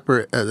a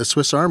separate the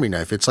Swiss Army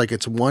knife. It's like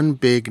it's one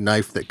big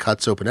knife that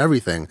cuts open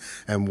everything,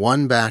 and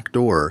one back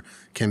door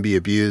can be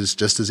abused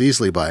just as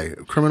easily by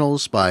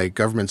criminals, by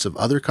governments of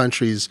other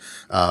countries,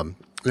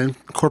 and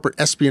corporate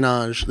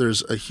espionage.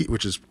 There's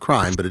which is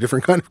crime, but a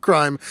different kind of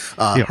crime.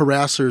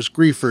 Harassers,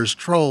 griefers,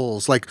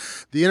 trolls. Like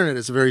the internet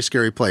is a very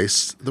scary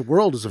place. The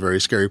world is a very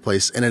scary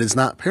place, and it is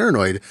not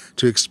paranoid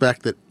to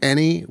expect that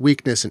any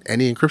weakness in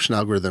any encryption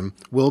algorithm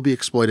will be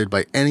exploited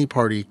by any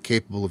party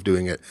capable of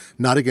doing it.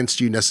 Not against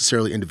you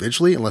necessarily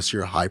individually, unless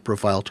you're a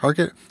high-profile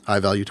target,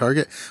 high-value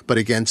target, but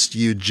against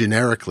you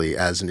generically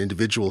as an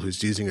individual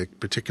who's using a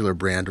particular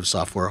brand of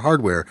software or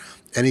hardware.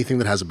 Anything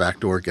that has a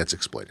backdoor gets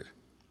exploited.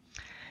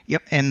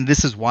 Yep, and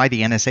this is why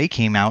the NSA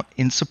came out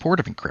in support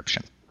of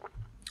encryption.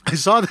 I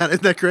saw that.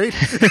 Isn't that great?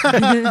 The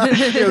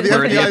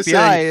FBI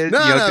saying, no,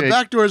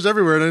 backdoors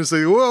everywhere. And I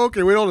say, whoa,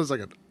 okay, wait, hold on a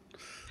second.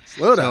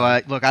 Slow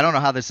down. So, look, I don't know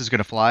how this is going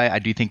to fly. I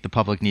do think the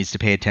public needs to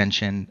pay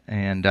attention.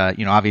 And,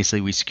 obviously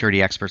we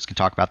security experts can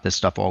talk about this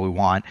stuff all we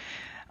want.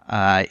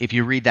 If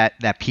you read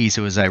that piece,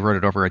 I wrote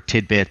it over at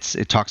Tidbits.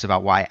 It talks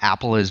about why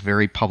Apple is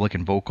very public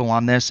and vocal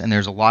on this, and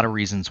there's a lot of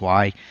reasons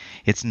why.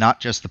 It's not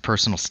just the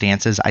personal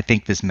stances. I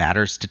think this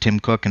matters to Tim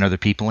Cook and other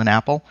people in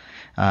Apple,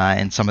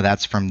 and some of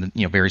that's from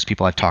various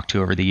people I've talked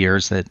to over the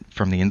years that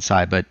from the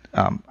inside. But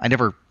I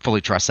never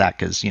fully trust that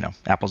because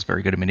Apple's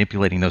very good at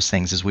manipulating those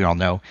things, as we all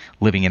know,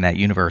 living in that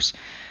universe.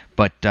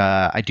 But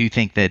I do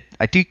think that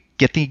I do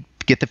get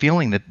the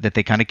feeling that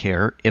they kind of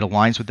care. It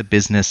aligns with the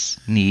business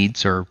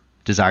needs or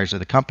desires of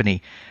the company,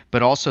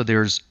 but also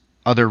there's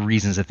other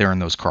reasons that they're in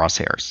those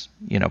crosshairs,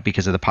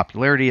 because of the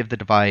popularity of the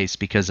device,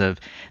 because of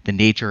the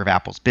nature of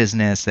Apple's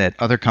business, that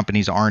other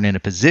companies aren't in a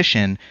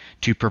position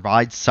to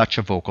provide such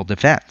a vocal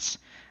defense.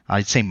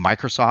 I'd say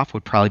Microsoft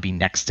would probably be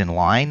next in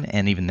line,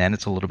 and even then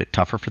it's a little bit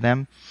tougher for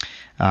them.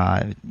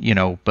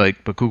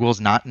 But Google's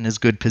not in as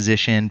good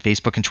position.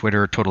 Facebook and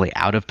Twitter are totally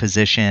out of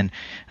position.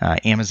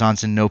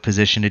 Amazon's in no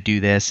position to do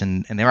this,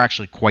 and they're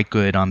actually quite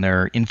good on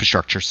their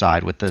infrastructure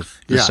side with the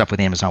stuff with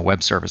Amazon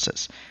Web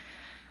Services.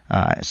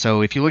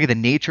 So if you look at the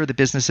nature of the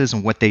businesses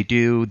and what they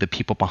do, the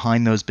people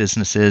behind those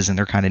businesses and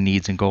their kind of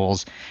needs and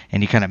goals,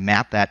 and you kind of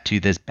map that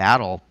to this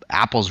battle,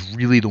 Apple's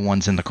really the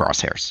ones in the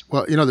crosshairs.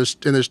 Well,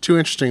 there's two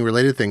interesting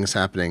related things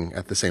happening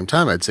at the same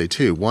time, I'd say,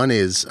 too. One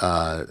is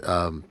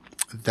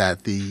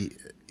that the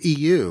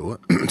EU,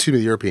 the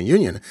European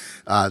Union,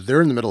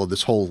 they're in the middle of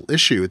this whole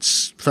issue.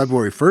 It's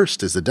February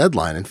 1st is the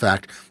deadline, in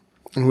fact,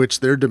 in which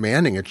they're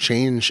demanding a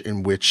change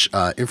in which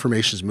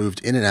information is moved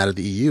in and out of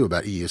the EU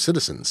about EU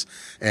citizens.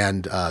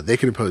 And they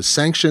can impose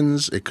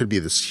sanctions. It could be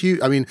this huge,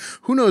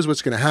 who knows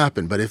what's going to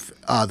happen. But if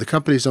the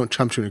companies don't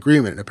come to an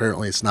agreement, and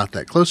apparently it's not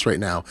that close right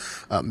now,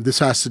 this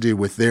has to do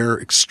with their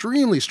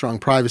extremely strong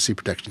privacy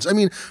protections.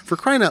 For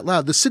crying out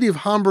loud, the city of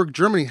Hamburg,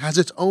 Germany has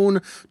its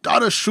own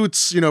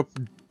Datenschutz,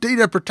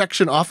 data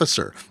protection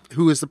officer,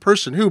 who is the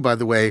person who, by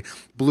the way,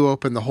 blew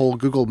open the whole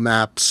Google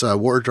Maps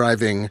war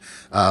driving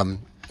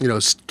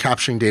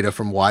capturing data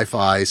from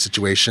Wi-Fi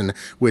situation,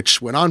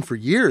 which went on for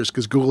years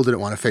because Google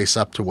didn't want to face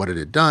up to what it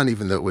had done,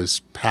 even though it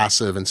was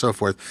passive and so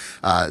forth.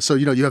 So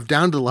you have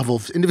down to the level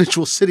of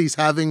individual cities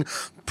having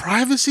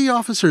privacy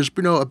officers,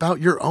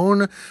 about your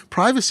own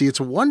privacy.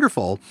 It's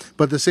wonderful.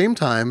 But at the same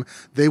time,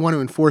 they want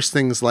to enforce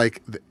things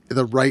like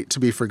the right to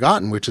be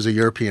forgotten, which is a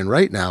European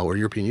right now, or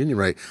European Union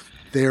right.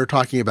 They are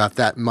talking about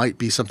that might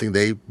be something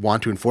they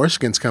want to enforce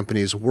against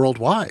companies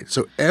worldwide.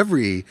 So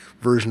every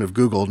version of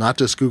Google, not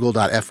just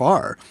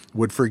Google.fr,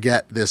 would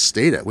forget this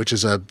data, which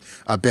is a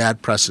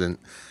bad precedent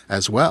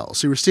as well.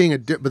 So we're seeing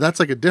but that's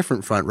like a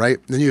different front,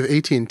 right? Then you have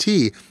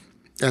AT&T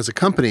as a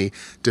company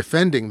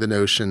defending the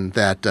notion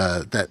that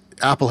that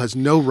Apple has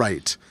no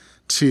right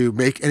to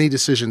make any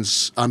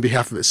decisions on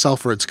behalf of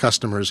itself or its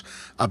customers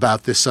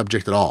about this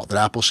subject at all, that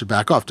Apple should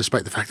back off,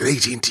 despite the fact that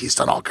AT&T has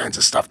done all kinds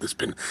of stuff that's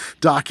been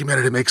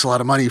documented. It makes a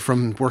lot of money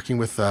from working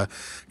with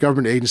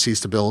government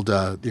agencies to build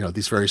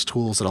these various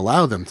tools that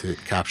allow them to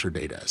capture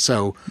data.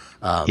 So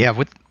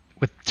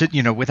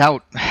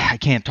without, I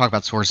can't talk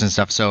about sources and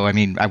stuff. So,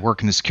 I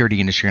work in the security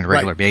industry on a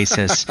regular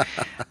basis.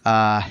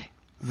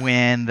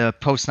 When the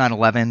post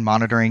 9/11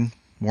 monitoring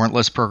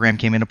warrantless program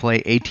came into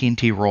play,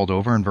 AT&T rolled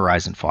over and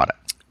Verizon fought it.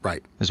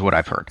 Right. Is what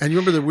I've heard. And you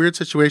remember the weird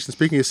situation,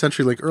 speaking of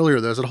CenturyLink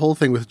earlier, there was a whole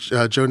thing with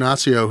Joe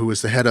Nacio, who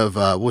was the head of,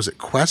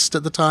 Quest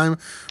at the time,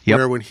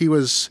 where when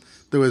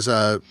there was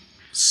a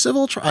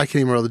civil trial, I can't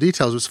even remember all the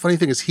details. The funny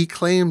thing is he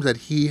claimed that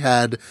he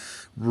had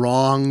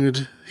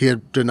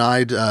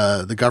denied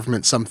the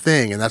government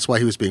something, and that's why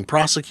he was being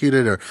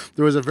prosecuted. Or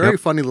there was a very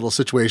funny little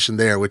situation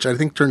there, which I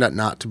think turned out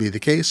not to be the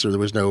case, or there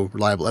was no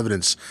reliable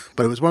evidence.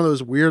 But it was one of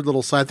those weird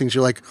little side things.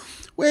 You're like,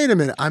 wait a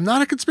minute, I'm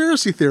not a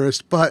conspiracy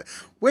theorist, but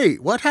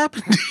wait, what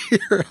happened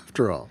here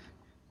after all?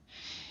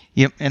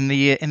 Yep, and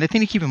the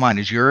thing to keep in mind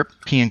is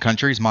European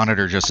countries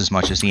monitor just as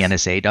much as the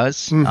NSA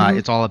does. Mm-hmm.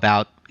 It's all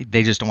about,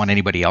 they just don't want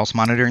anybody else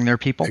monitoring their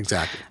people.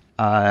 Exactly.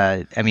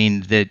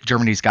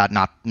 Germany's got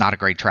not a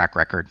great track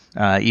record,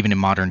 even in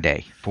modern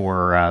day,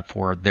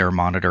 for their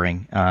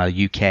monitoring.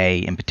 UK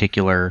in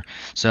particular.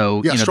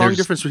 So strong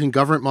difference between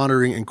government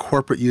monitoring and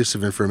corporate use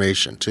of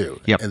information too.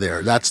 Yep. And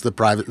that's the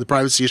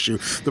privacy issue.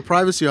 The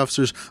privacy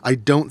officers, I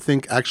don't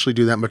think actually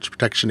do that much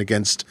protection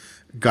against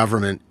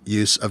government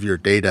use of your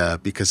data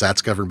because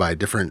that's governed by a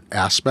different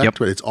aspect.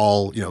 But it's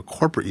all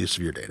corporate use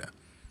of your data.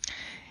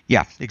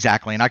 Yeah,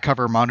 exactly. And I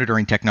cover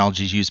monitoring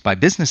technologies used by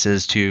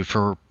businesses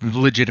for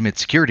legitimate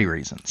security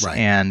reasons. Right.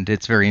 And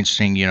it's very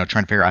interesting, trying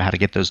to figure out how to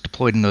get those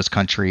deployed in those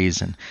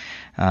countries and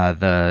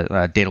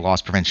the data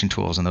loss prevention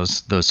tools and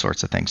those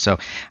sorts of things. So,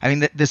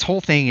 this whole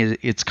thing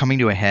it's coming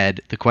to a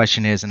head. The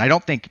question is, and I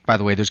don't think, by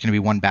the way, there's going to be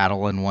one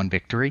battle and one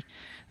victory.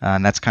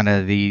 And that's kind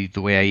of the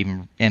way I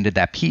even ended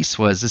that piece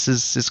was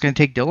it's going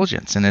to take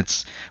diligence.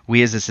 And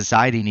we as a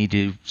society need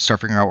to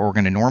start figuring out what we're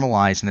going to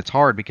normalize. And it's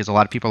hard because a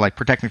lot of people are like,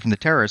 protect me from the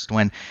terrorist,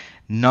 when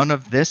none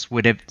of this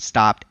would have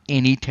stopped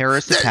any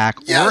terrorist attack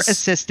or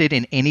assisted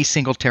in any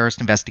single terrorist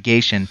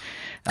investigation.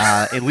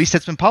 At least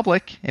it's been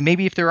public. And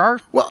maybe if there are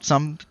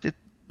some...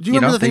 Do you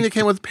remember the thing that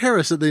came with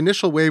Paris? That the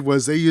initial wave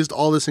was they used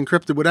all this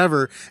encrypted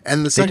whatever,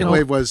 and the second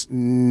wave was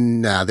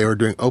they were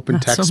doing open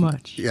not text. So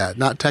much. Yeah,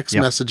 not text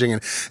messaging,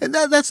 and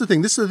that's the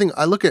thing. This is the thing.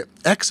 I look at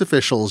ex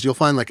officials. You'll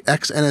find like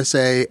ex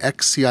NSA,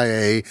 ex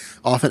CIA,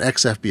 often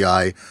ex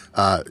FBI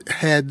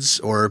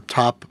heads or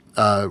top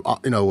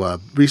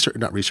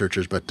not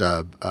researchers, but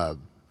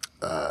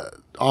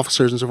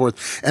officers and so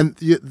forth. And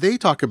they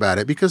talk about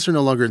it because they're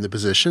no longer in the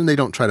position. They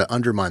don't try to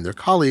undermine their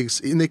colleagues.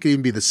 And they could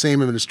even be the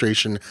same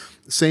administration,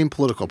 same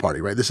political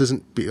party, right? This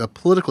isn't a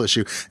political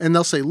issue. And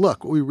they'll say,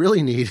 look, what we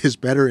really need is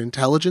better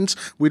intelligence.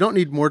 We don't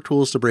need more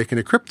tools to break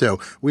into crypto.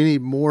 We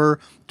need more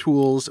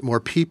tools, more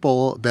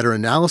people, better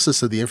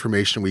analysis of the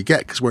information we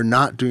get because we're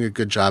not doing a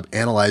good job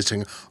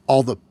analyzing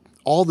all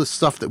the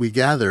stuff that we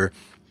gather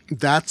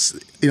that's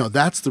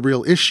the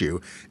real issue.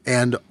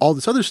 And all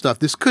this other stuff,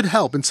 this could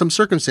help in some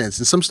circumstances.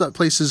 In some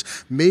places,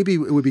 maybe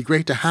it would be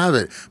great to have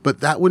it, but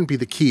that wouldn't be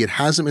the key. It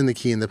hasn't been the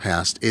key in the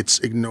past. It's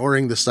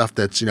ignoring the stuff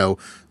that's,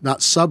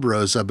 not sub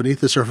rosa beneath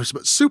the surface,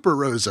 but super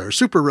rosa or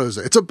super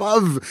rosa. It's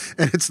above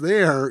and it's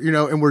there,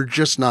 and we're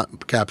just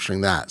not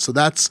capturing that. So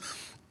that's,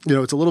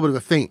 it's a little bit of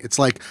a feint. It's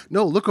like,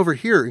 no, look over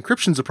here.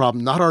 Encryption's a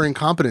problem, not our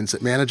incompetence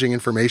at managing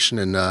information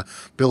and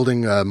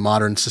building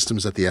modern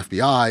systems at the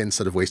FBI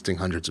instead of wasting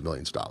hundreds of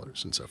millions of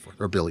dollars and so forth,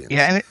 or billions.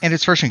 Yeah, and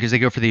it's frustrating because they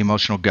go for the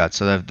emotional gut.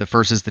 So the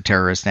first is the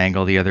terrorist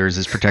angle, the other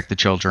is protect the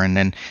children.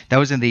 And that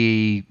was in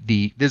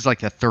this is like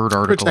the third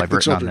article I've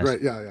written on this.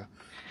 Right? Yeah.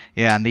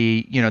 Yeah, and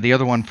the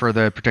other one for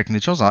the protecting the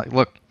children.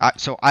 Look,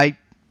 I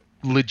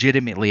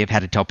legitimately have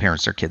had to tell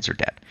parents their kids are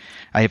dead.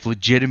 I have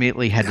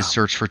legitimately had to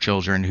search for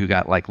children who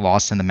got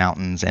lost in the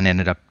mountains and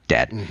ended up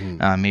dead.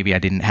 Mm-hmm. Maybe I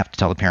didn't have to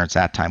tell the parents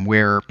that time,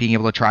 where being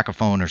able to track a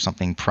phone or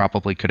something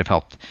probably could have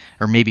helped,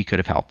 or maybe could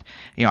have helped.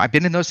 I've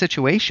been in those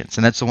situations,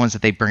 and that's the ones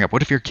that they bring up.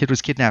 What if your kid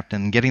was kidnapped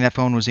and getting that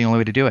phone was the only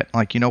way to do it?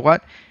 Like, you know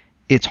what?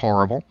 It's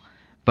horrible,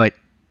 but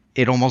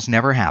it almost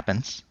never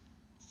happens.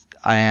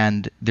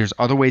 And there's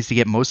other ways to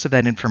get most of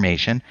that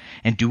information.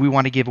 And do we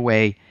want to give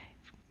away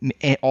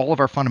all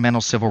of our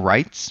fundamental civil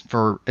rights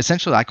for,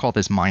 essentially, I call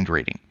this mind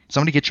reading.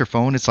 Somebody gets your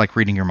phone, it's like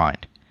reading your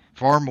mind,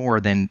 far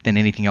more than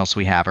anything else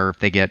we have, or if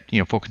they get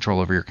full control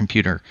over your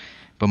computer,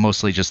 but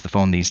mostly just the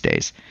phone these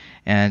days.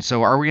 And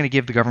so are we going to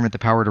give the government the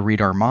power to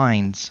read our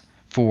minds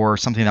for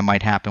something that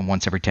might happen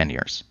once every 10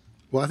 years?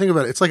 Well, I think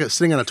about it. It's like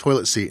sitting on a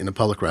toilet seat in a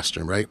public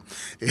restroom, right?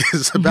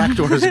 The back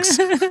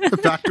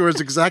door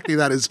is exactly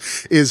that.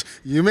 Is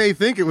you may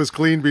think it was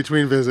cleaned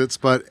between visits,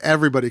 but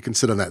everybody can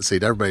sit on that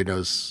seat. Everybody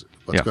knows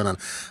what's going on.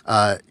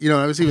 I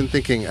was even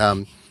thinking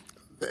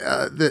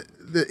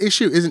the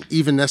issue isn't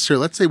even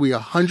necessarily, let's say we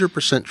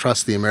 100%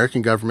 trust the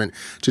American government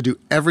to do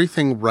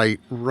everything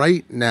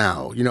right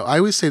now. I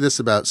always say this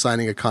about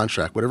signing a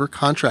contract. Whatever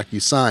contract you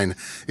sign,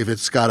 if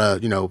it's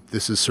got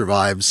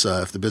survives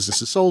if the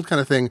business is sold kind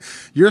of thing,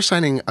 you're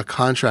signing a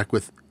contract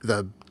with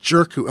the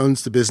jerk who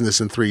owns the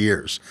business in 3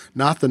 years,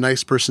 not the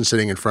nice person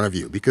sitting in front of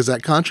you, because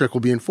that contract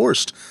will be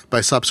enforced by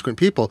subsequent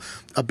people.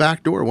 A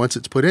backdoor, once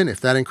it's put in, if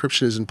that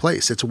encryption is in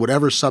place, it's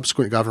whatever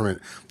subsequent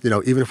government,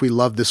 even if we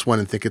love this one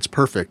and think it's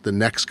perfect, the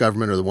next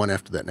government or the one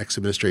after that next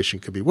administration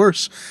could be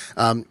worse.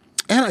 And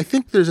I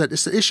think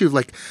it's the issue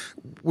of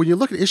when you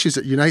look at issues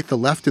that unite the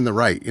left and the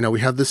right, we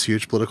have this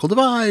huge political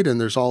divide,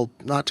 and there's all,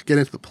 not to get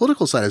into the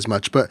political side as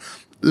much, but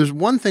there's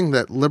one thing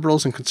that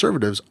liberals and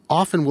conservatives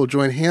often will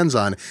join hands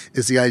on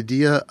is the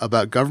idea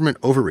about government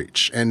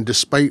overreach. And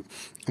despite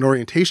an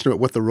orientation about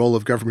what the role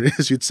of government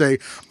is, you'd say,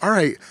 all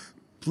right,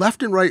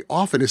 left and right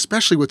often,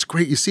 especially what's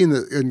great, you see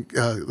in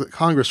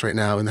Congress right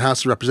now, in the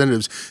House of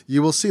Representatives,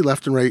 you will see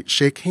left and right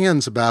shake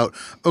hands about,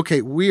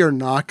 okay, we are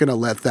not going to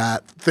let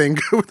that thing,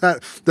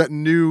 that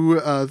new,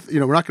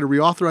 we're not going to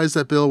reauthorize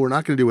that bill. We're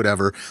not going to do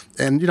whatever.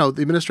 And,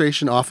 the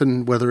administration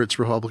often, whether it's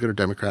Republican or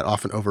Democrat,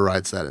 often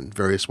overrides that in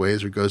various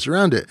ways or goes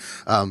around it.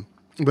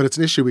 But it's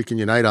an issue we can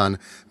unite on,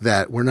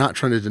 that we're not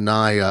trying to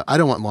deny. I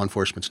don't want law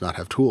enforcement to not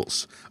have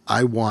tools.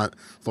 I want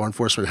law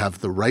enforcement to have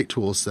the right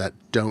tools that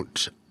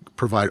don't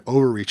provide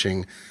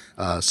overreaching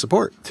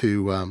support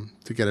to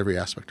get every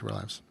aspect of our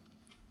lives.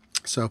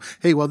 So,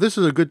 hey, well, this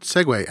is a good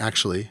segue,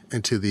 actually,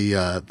 into the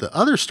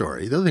other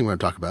story, the other thing we're going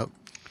to talk about,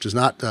 which is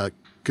not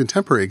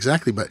contemporary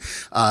exactly, but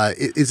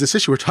is this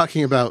issue we're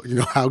talking about,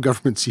 how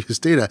governments use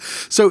data.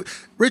 So,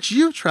 Rich,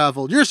 you've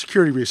traveled. You're a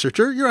security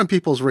researcher. You're on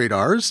people's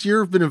radars.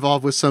 You've been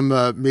involved with some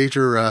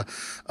major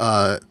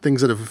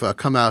things that have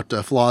come out,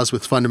 flaws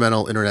with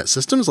fundamental internet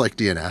systems like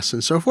DNS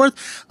and so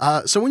forth.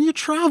 So when you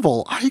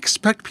travel, I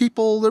expect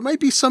there might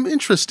be some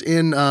interest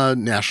in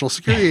national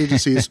security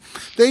agencies.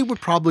 They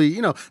would probably,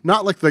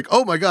 not like,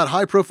 oh my God,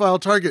 high profile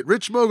target,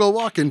 Rich Mogull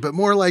walking, but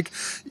more like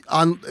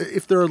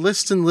if there are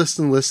lists and lists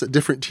and lists at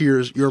different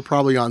tiers, you're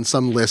probably on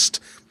some list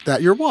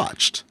that you're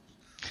watched.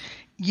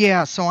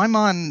 Yeah, so I'm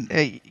on,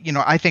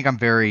 I think I'm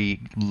very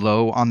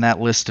low on that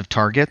list of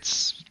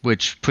targets,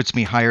 which puts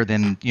me higher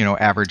than,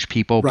 average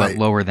people, right, but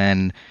lower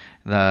than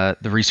the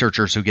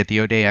researchers who get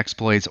the O-Day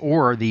exploits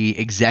or the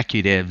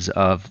executives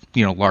of,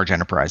 large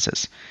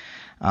enterprises.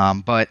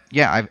 But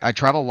yeah, I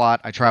travel a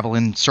lot. I travel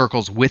in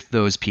circles with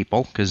those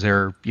people because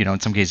they're, in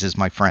some cases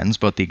my friends,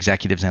 both the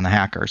executives and the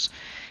hackers.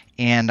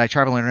 And I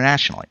travel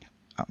internationally.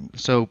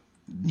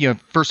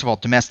 First of all,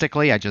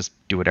 domestically, I just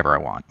do whatever I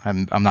want.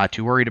 I'm not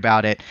too worried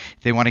about it.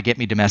 If they want to get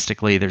me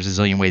domestically, there's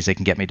a zillion ways they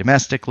can get me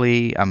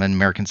domestically. I'm an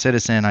American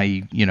citizen.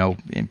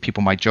 And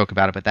people might joke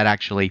about it, but that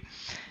actually,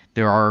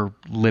 there are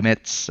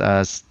limits.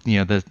 The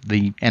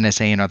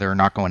NSA and other are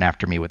not going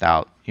after me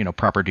without,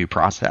 proper due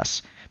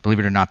process. Believe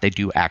it or not, they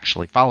do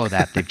actually follow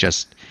that. They've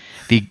just,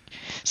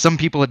 some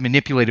people have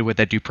manipulated what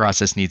that due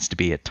process needs to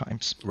be at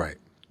times. Right.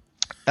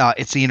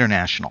 It's the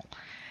international.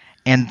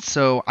 And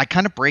so I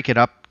kind of break it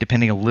up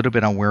depending a little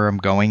bit on where I'm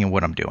going and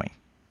what I'm doing.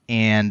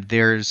 And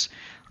there's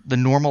the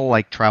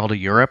normal travel to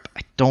Europe.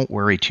 I don't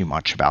worry too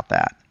much about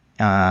that.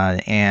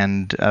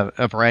 and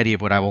a variety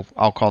of what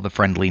I'll call the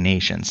friendly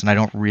nations. And I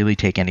don't really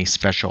take any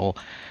special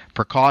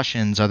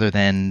precautions other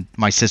than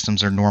my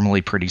systems are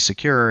normally pretty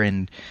secure,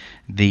 and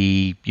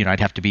I'd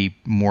have to be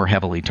more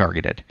heavily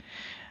targeted.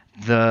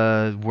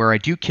 Where I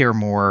do care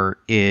more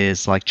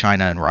is like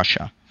China and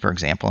Russia, for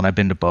example, and I've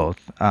been to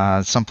both.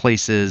 Some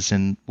places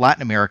in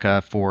Latin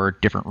America for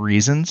different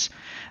reasons,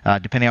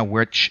 depending on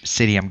which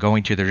city I'm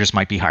going to, there just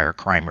might be higher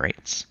crime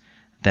rates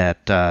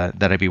that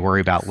I'd be worried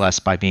about less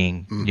by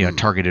being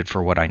targeted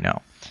for what I know.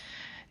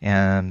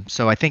 And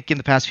so I think in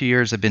the past few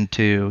years it's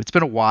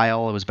been a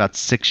while. It was about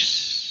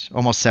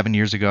almost 7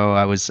 years ago.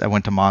 I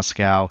went to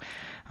Moscow.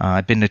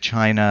 I've been to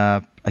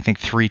China, I think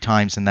 3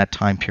 times in that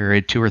time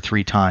period, 2 or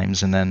 3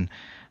 times. And then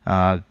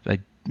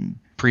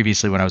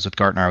previously when I was with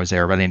Gartner, I was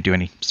there, but I didn't do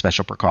any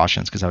special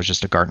precautions because I was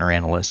just a Gartner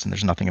analyst and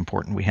there's nothing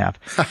important we have.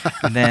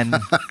 And then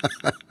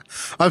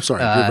I'm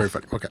sorry, you're very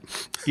funny. Okay.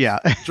 Yeah.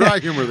 Dry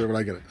humor there, but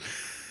I get it.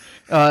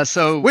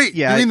 Wait,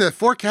 you mean the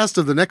forecast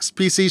of the next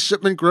PC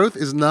shipment growth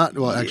is not,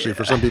 well, actually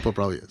for some people it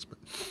probably is. But.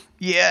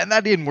 Yeah, and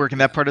that didn't work in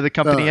that part of the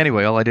company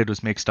anyway. All I did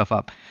was make stuff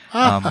up.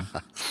 I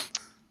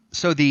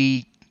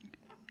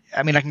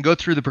can go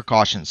through the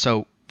precautions.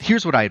 So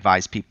here's what I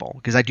advise people,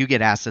 because I do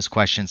get asked this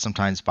question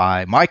sometimes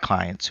by my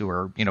clients who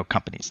are,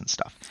 companies and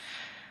stuff.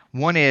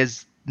 One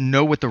is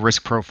know what the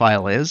risk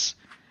profile is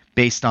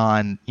based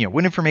on,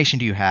 what information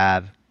do you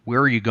have,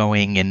 where are you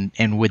going,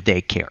 and would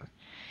they care?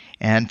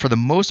 And for the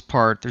most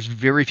part, there's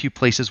very few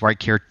places where I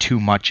care too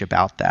much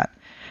about that.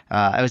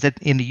 I was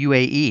in the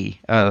UAE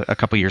a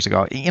couple years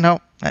ago.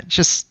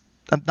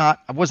 I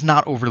was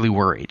not overly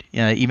worried,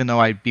 even though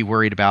I'd be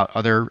worried about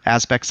other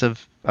aspects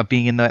of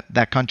being in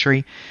that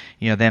country,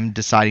 them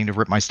deciding to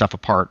rip my stuff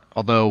apart.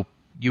 Although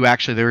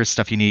there is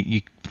stuff you need,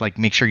 you like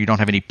make sure you don't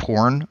have any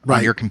porn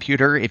on your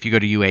computer if you go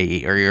to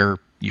UAE, or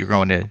you're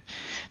going to,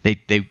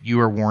 you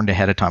are warned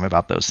ahead of time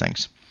about those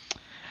things.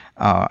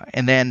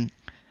 And then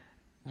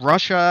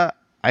Russia,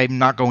 I'm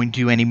not going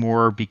to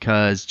anymore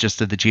because just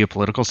of the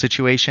geopolitical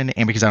situation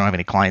and because I don't have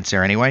any clients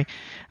there anyway.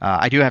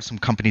 I do have some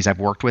companies I've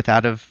worked with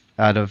out of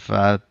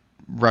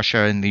Russia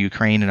and the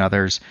Ukraine and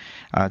others.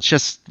 It's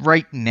just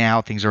right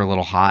now things are a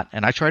little hot,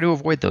 and I try to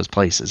avoid those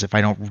places if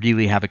I don't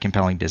really have a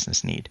compelling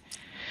business need.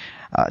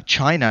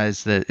 China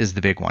is the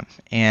big one,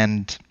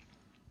 and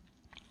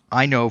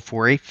I know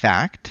for a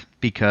fact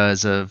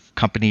because of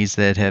companies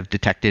that have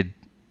detected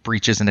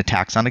breaches and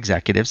attacks on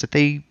executives that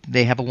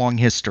they have a long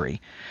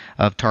history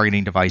of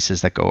targeting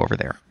devices that go over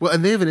there. Well,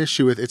 and they have an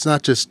issue with, it's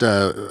not just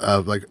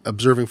like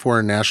observing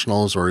foreign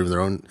nationals or even their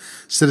own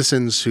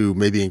citizens who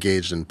may be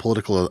engaged in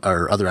political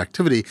or other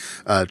activity.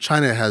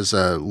 China has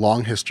a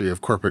long history of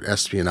corporate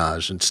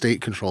espionage and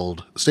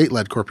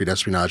state-led corporate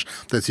espionage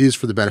that's used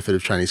for the benefit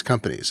of Chinese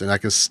companies. And I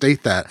can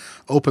state that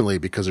openly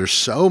because there's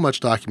so much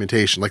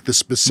documentation. Like the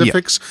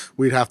specifics,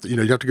 we'd have to,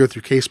 you'd have to go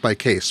through case by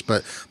case,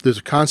 but there's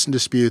a constant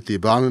dispute. The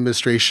Obama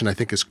administration, I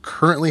think,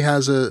 currently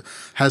has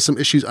some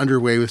issues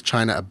underway with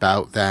China about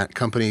that.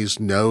 Companies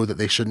know that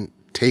they shouldn't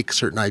take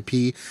certain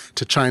IP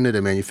to China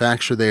to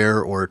manufacture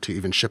there or to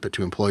even ship it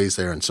to employees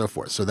there and so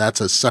forth. So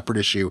that's a separate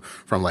issue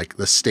from like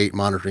the state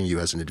monitoring you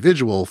as an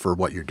individual for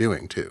what you're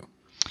doing too.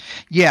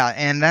 Yeah,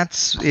 and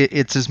it's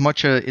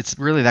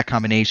really that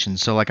combination.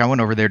 So like I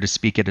went over there to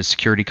speak at a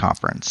security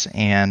conference,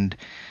 and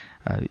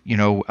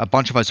a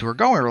bunch of us who were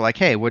going were like,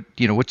 hey, what's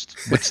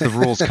the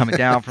rules coming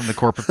down from the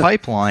corporate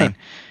pipeline?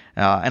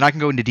 And I can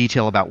go into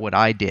detail about what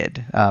I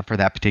did for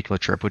that particular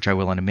trip, which I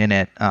will in a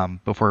minute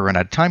before we run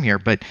out of time here.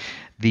 But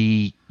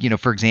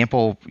for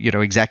example,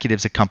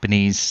 executives at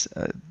companies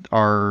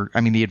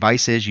the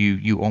advice is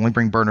you only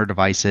bring burner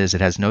devices.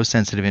 It has no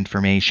sensitive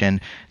information.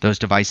 Those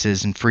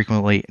devices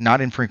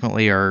not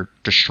infrequently are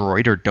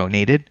destroyed or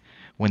donated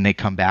when they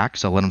come back.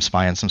 So let them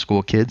spy on some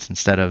school kids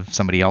instead of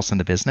somebody else in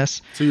the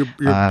business. So your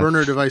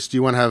burner device, do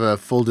you want to have a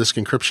full disk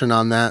encryption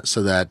on that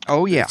so that?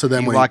 Oh yeah. So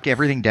then you lock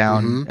everything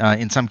down. Mm-hmm.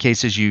 In some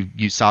cases,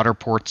 you solder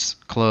ports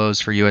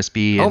closed for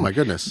USB. Oh my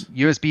goodness.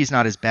 USB is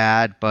not as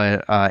bad,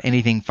 but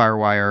anything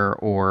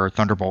FireWire or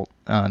Thunderbolt,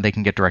 they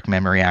can get direct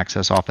memory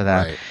access off of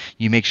that. Right.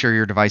 You make sure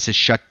your device is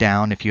shut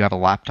down if you have a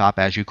laptop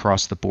as you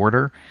cross the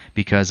border,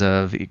 because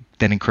of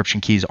then encryption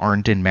keys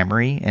aren't in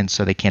memory, and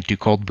so they can't do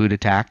cold boot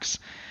attacks.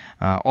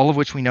 All of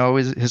which we know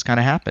has kind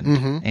of happened.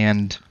 Mm-hmm.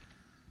 And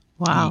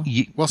wow.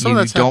 Some of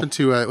that's happened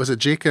to, was it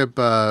Jacob,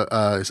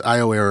 his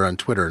IO error on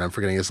Twitter, and I'm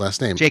forgetting his last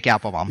name. Jake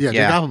Applebaum. Yeah,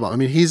 Jake Applebaum. I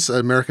mean, he's an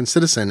American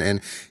citizen,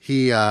 and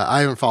he, I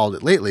haven't followed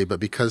it lately,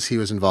 but because he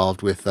was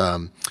involved with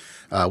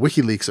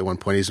WikiLeaks at one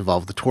point, he's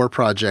involved with the Tor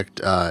project.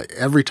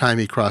 Every time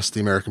he crossed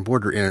the American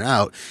border in and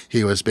out,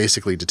 he was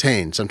basically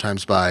detained,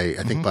 sometimes by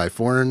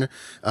foreign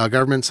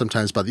governments,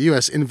 sometimes by the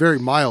U.S., in very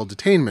mild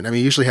detainment. I mean,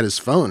 he usually had his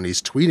phone.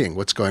 He's tweeting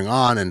what's going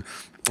on, and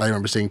I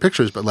remember seeing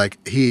pictures, but like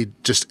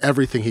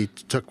everything he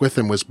took with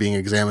him was being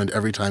examined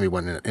every time he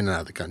went in and out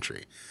of the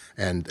country.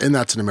 And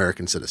that's an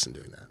American citizen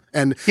doing that.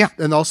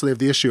 And also they have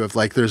the issue of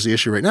there's the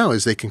issue right now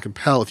is they can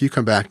compel, if you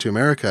come back to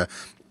America,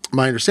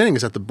 my understanding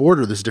is at the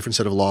border, there's a different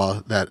set of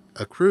law that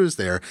accrues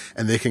there,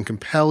 and they can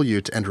compel you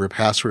to enter a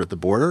password at the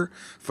border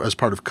as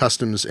part of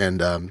customs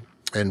and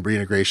and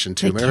reintegration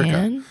to They America.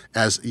 can?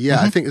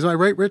 I think, is I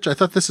right, Rich? I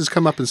thought this has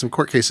come up in some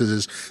court cases,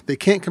 is they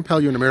can't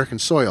compel you in American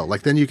soil.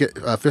 Like then you get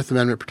Fifth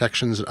Amendment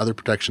protections and other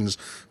protections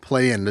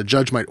play in. The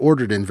judge might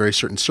order it in very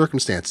certain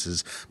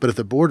circumstances, but at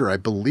the border, I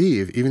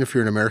believe, even if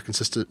you're an American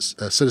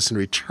citizen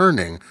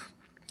returning,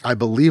 I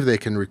believe they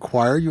can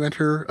require you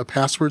enter a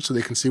password so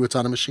they can see what's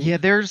on a machine. Yeah,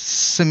 there's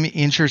some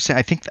interesting.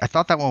 I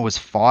thought that one was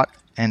fought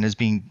and is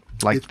being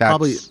like it's that's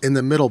probably in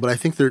the middle, but I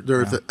think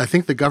I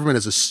think the government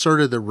has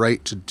asserted the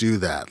right to do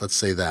that. Let's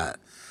say that.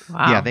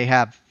 Wow. Yeah, they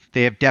have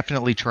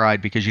definitely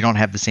tried because you don't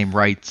have the same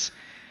rights,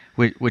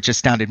 which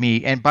astounded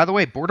me. And by the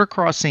way, border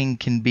crossing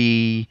can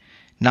be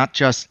not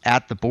just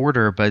at the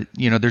border, but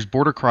there's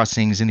border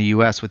crossings in the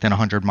U.S. within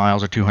 100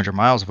 miles or 200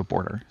 miles of a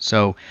border.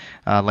 So,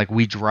 like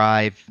we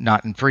drive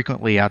not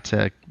infrequently out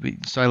to.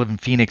 So I live in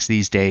Phoenix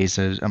these days.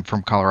 I'm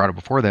from Colorado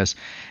before this,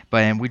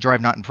 and we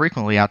drive not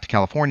infrequently out to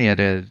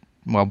California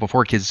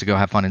before kids to go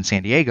have fun in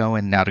San Diego,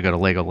 and now to go to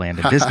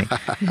Legoland and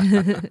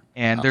Disney.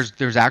 And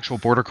there's actual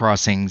border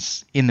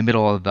crossings in the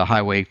middle of the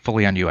highway,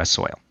 fully on U.S.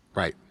 soil.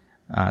 Right.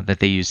 That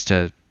they use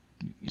to.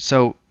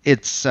 So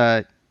it's.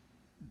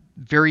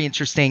 Very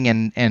interesting,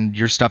 and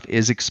your stuff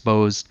is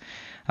exposed,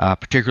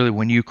 particularly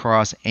when you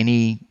cross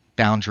any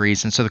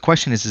boundaries. And so the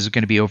question is it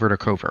going to be overt or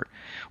covert?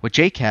 What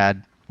Jake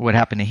had, what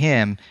happened to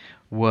him,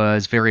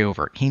 was very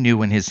overt. He knew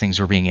when his things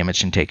were being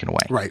imaged and taken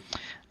away. Right.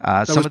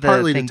 That was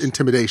partly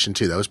intimidation,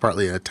 too. That was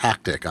partly a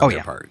tactic on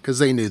their part, because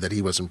they knew that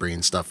he wasn't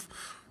bringing stuff.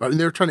 I mean,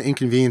 they were trying to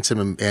inconvenience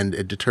him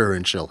and deter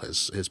and chill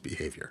his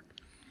behavior.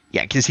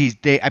 Yeah, because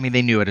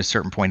they knew at a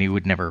certain point he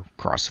would never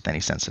cross with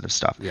any sensitive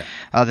stuff. Yeah.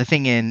 The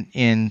thing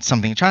in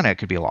something in China, it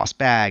could be a lost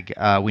bag.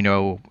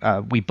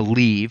 We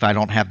believe, I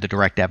don't have the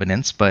direct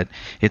evidence, but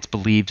it's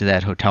believed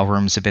that hotel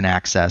rooms have been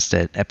accessed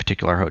at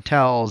particular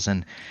hotels.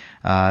 And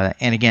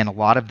again, a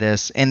lot of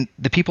this, and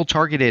the people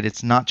targeted,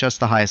 it's not just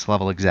the highest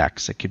level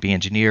execs. It could be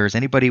engineers,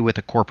 anybody with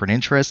a corporate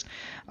interest,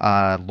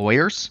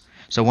 lawyers.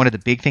 So one of the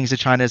big things that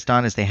China has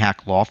done is they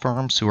hack law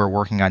firms who are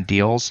working on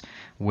deals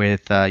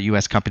with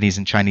U.S. companies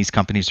and Chinese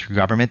companies through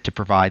government to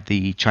provide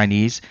the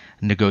Chinese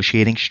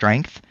negotiating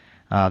strength.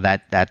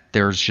 That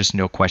there's just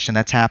no question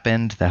that's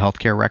happened. The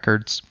healthcare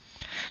records.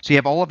 So you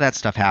have all of that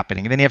stuff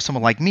happening, and then you have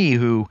someone like me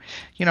who,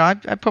 I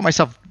put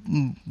myself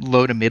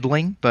low to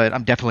middling, but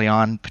I'm definitely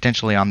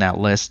potentially on that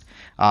list.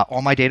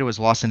 All my data was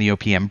lost in the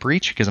OPM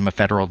breach because I'm a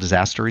federal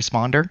disaster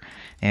responder,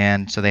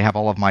 and so they have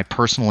all of my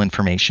personal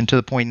information to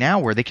the point now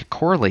where they could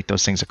correlate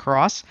those things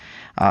across.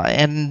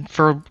 And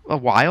for a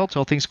while,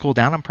 till things cool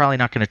down, I'm probably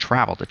not going to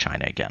travel to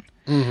China again.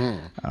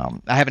 Mm-hmm.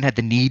 I haven't had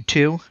the need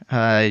to.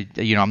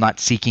 I'm not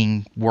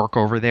seeking work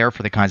over there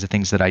for the kinds of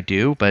things that I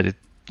do, but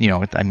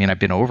I've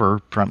been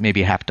over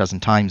maybe a half dozen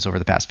times over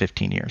the past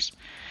 15 years.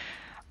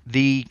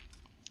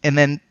 And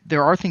then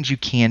there are things you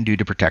can do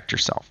to protect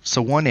yourself.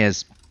 So one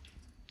is,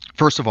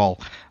 first of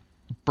all,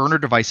 burner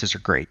devices are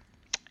great.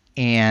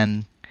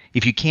 And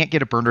if you can't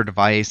get a burner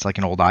device like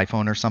an old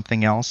iPhone or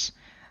something else,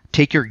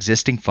 take your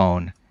existing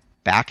phone,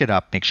 back it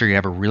up, make sure you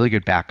have a really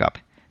good backup,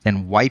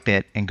 then wipe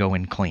it and go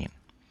in clean.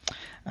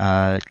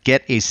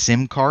 Get a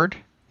SIM card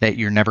that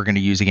you're never going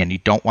to use again. You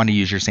don't want to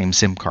use your same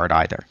SIM card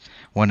either.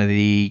 One of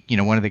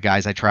the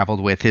guys I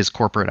traveled with, his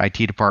corporate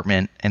IT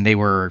department, and they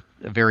were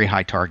a very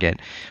high target,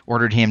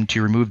 ordered him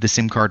to remove the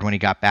SIM card when he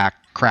got back,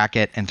 crack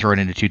it, and throw it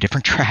into 2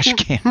 different trash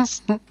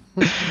cans.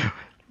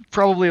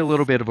 Probably a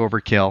little bit of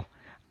overkill.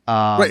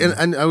 Right,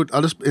 and I'll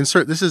just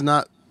insert, this is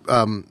not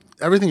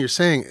everything you're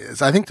saying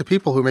is, I think, to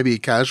people who may be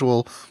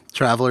casual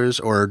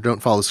travelers or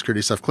don't follow the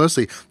security stuff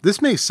closely,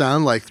 this may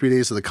sound like 3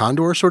 Days of the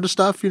Condor sort of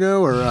stuff,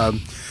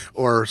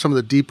 or some of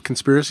the deep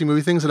conspiracy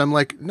movie things. And I'm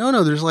like,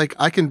 no, there's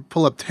I can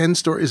pull up 10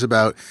 stories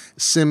about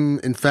SIM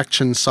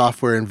infection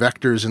software and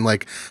vectors. And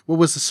what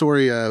was the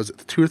story? Was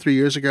it 2 or 3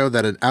 years ago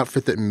that an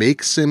outfit that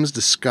makes SIMs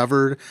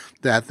discovered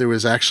that there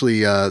was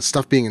actually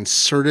stuff being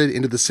inserted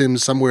into the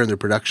SIMs somewhere in their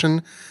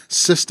production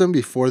system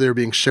before they were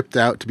being shipped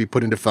out to be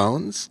put into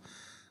phones?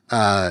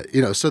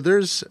 So there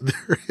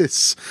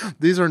is,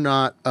 these are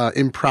not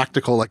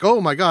impractical, oh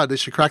my God, they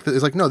should crack that.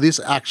 It's no, this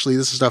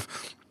is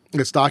stuff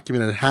that's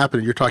documented and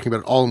happened, and you're talking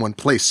about it all in one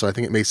place. So I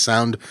think it may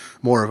sound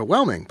more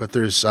overwhelming, but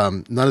there's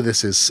none of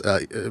this is,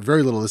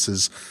 very little of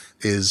this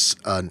is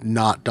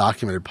not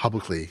documented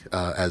publicly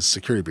as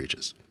security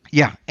breaches.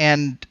 Yeah,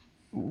 and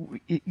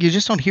you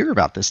just don't hear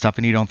about this stuff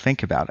and you don't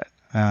think about it.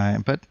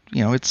 But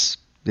it's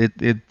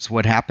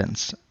what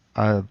happens.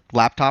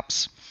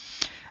 Laptops.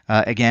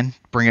 Again,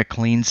 bring a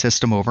clean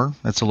system over.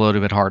 That's a little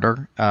bit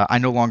harder. I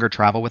no longer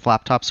travel with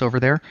laptops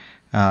over there,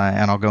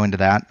 and I'll go into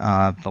that.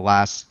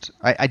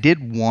 I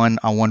did one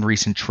on one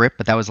recent trip,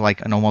 but that was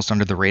an almost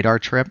under the radar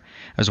trip. I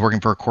was working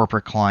for a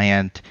corporate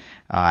client.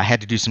 I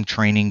had to do some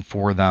training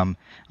for them.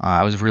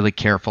 I was really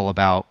careful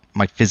about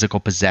my physical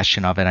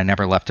possession of it. I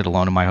never left it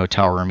alone in my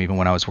hotel room, even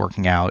when I was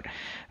working out.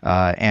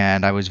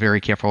 And I was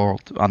very careful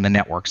on the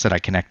networks that I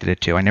connected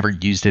it to. I never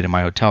used it in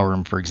my hotel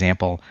room, for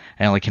example.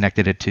 I only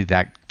connected it to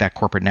that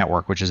corporate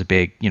network, which is a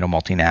big,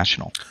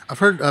 multinational. I've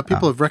heard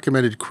people have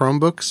recommended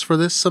Chromebooks for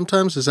this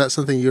sometimes. Is that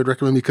something you would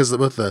recommend? Because of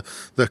both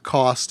the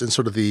cost and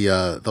sort of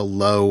the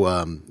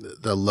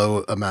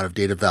low amount of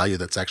data value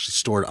that's actually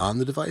stored on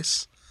the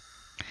device?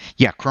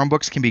 Yeah,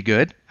 Chromebooks can be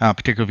good,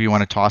 particularly if you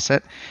want to toss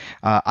it.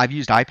 I've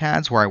used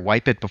iPads where I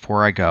wipe it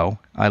before I go.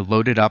 I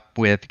load it up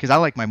because I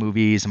like my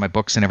movies and my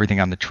books and everything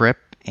on the trip,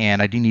 and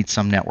I do need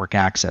some network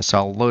access. So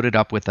I'll load it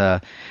up with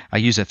I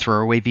use a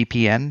throwaway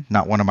VPN,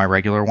 not one of my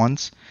regular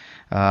ones.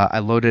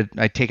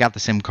 I take out the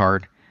SIM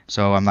card,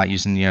 so I'm not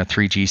using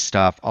 3G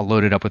stuff. I'll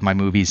load it up with my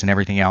movies and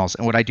everything else.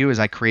 And what I do is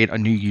I create a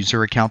new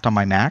user account on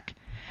my Mac.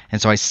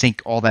 And so I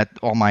sync all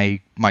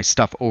my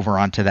stuff over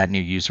onto that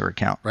new user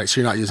account. Right. So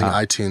you're not using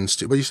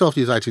iTunes but you still have to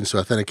use iTunes to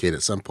authenticate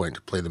at some point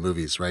to play the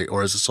movies, right?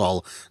 Or is this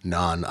all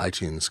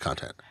non-iTunes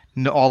content?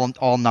 No,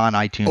 all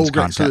non-iTunes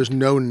content. So there's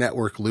no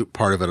network loop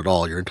part of it at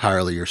all. You're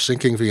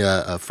syncing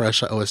via a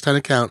fresh OS 10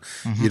 account.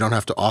 Mm-hmm. You don't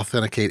have to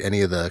authenticate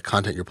any of the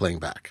content you're playing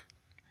back.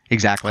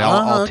 Exactly.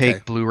 I'll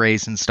take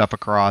Blu-rays and stuff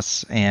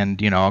across,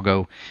 and I'll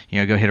go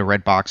hit a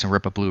red box and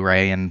rip a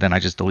Blu-ray, and then I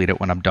just delete it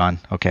when I'm done.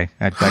 Okay,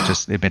 I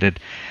just admitted.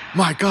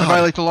 My God, I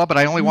violate the law, but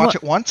I only watch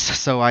it once,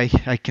 so I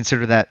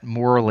consider that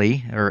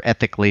morally or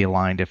ethically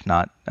aligned, if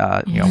not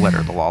letter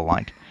of the law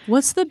aligned.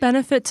 What's the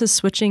benefit to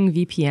switching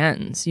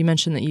VPNs? You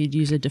mentioned that you'd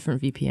use a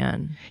different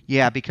VPN.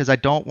 Yeah, because I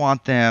don't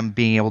want them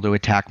being able to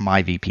attack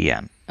my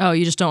VPN. Oh,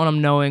 you just don't want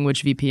them knowing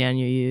which VPN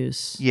you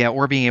use. Yeah,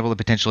 or being able to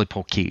potentially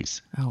pull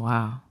keys. Oh,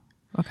 wow.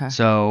 Okay.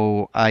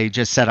 So I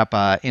just set up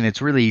and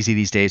it's really easy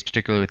these days,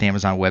 particularly with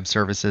Amazon Web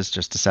Services,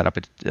 just to set up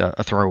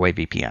a throwaway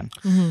VPN.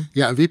 Mm-hmm.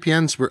 Yeah, and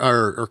VPNs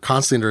are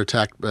constantly under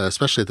attack,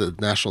 especially at the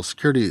national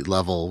security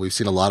level. We've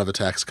seen a lot of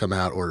attacks come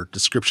out, or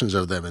descriptions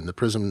of them in the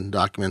PRISM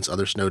documents,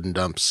 other Snowden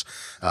dumps,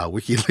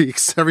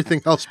 WikiLeaks,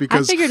 everything else.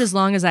 Because I figured as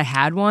long as I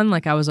had one,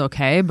 I was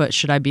okay. But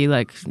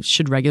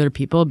should regular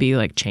people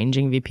be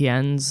changing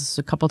VPNs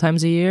a couple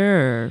times a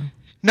year? Or?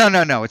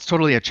 No. It's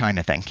totally a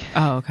China thing.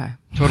 Oh, okay.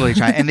 Totally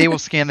China. And they will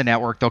scan the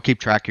network. They'll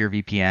keep track of your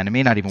VPN. It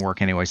may not even work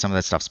anyway. Some of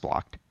that stuff's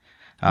blocked.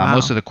 Wow.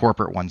 Most of the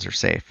corporate ones are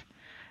safe.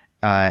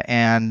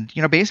 And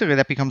basically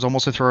that becomes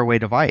almost a throwaway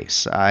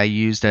device. I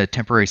used a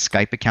temporary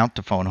Skype account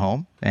to phone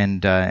home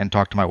and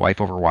talk to my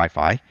wife over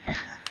Wi-Fi.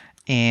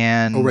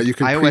 And you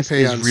can iOS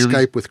prepay on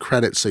Skype with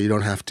credit, so you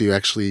don't have to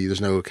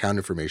there's no account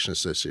information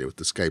associated with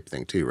the Skype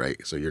thing too, right?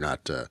 So you're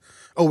not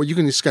you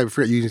can use Skype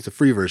free. You use the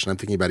free version. I'm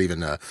thinking about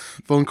even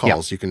phone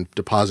calls. Yeah. You can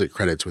deposit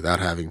credits without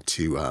having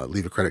to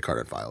leave a credit card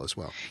on file as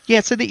well.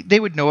 Yeah, so they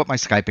would know what my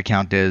Skype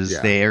account is.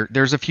 Yeah.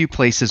 There's a few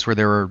places where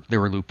there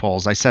were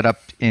loopholes. I set up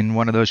in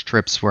one of those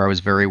trips where I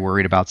was very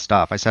worried about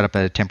stuff. I set up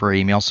a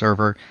temporary email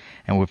server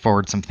and would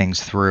forward some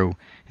things through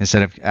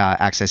instead of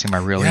accessing my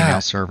real email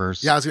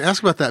servers. Yeah, I was going to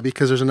ask about that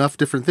because there's enough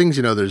different things.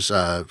 There's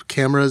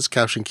cameras,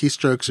 capturing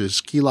keystrokes,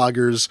 there's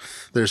keyloggers.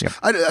 There's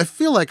I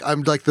feel like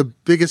I'm like the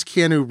biggest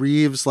Keanu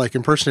Reeves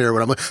impersonator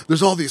when I'm like,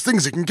 there's all these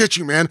things that can get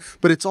you, man.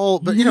 But it's all,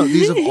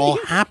 these have all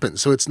happened,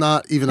 so it's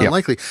not even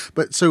unlikely.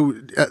 But so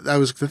I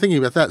was thinking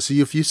about that. So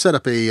if you set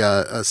up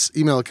a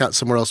email account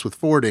somewhere else with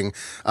forwarding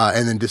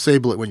and then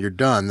disable it when you're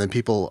done, then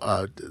people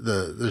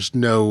there's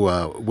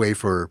no way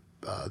for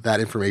that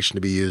information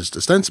to be used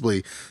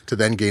ostensibly to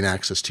then gain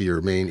access to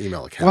your main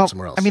email account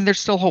somewhere else. I mean, there's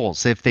still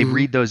holes. If they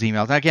read those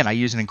emails, again, I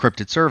use an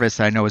encrypted service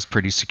that I know is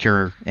pretty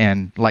secure,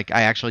 and I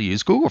actually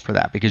use Google for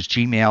that because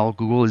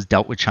Google has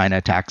dealt with China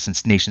attacks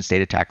and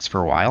nation-state attacks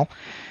for a while.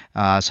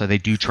 So they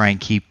do try and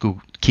keep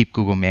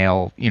Google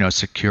Mail,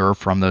 secure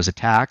from those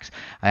attacks.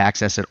 I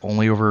access it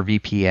only over a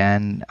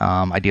VPN,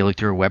 ideally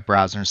through a web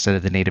browser instead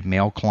of the native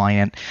mail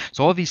client.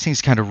 So all of these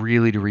things kind of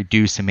really to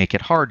reduce and make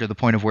it hard to the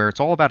point of where it's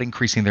all about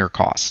increasing their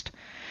cost.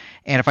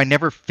 And if I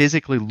never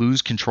physically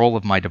lose control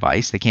of my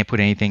device, they can't put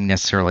anything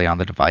necessarily on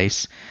the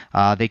device.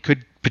 They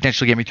could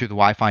potentially get me through the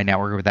Wi-Fi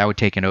network, but that would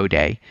take an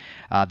O-day.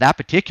 That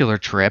particular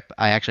trip,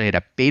 I actually had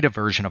a beta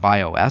version of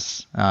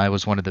iOS. It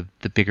was one of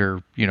the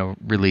bigger,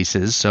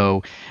 releases,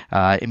 so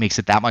it makes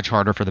it that much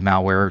harder for the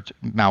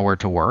malware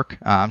to work.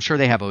 I'm sure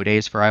they have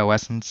O-days for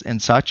iOS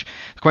and such.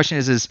 The question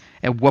is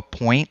at what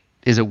point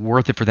is it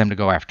worth it for them to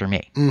go after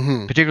me?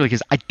 Mm-hmm. Particularly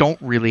because I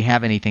don't really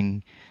have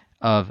anything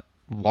of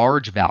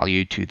large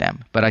value to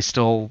them, but I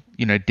still,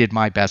 did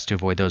my best to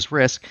avoid those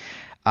risks.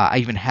 I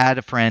even had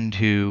a friend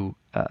who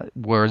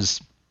was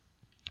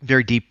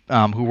very deep,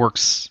 who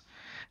works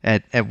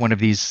at one of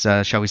these,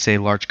 shall we say,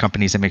 large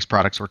companies that makes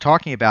products we're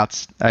talking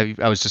about. I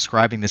was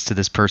describing this to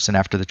this person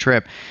after the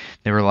trip.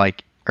 They were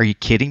like, are you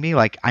kidding me?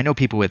 I know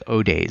people with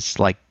O-days,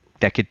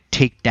 that could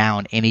take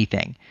down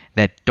anything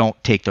that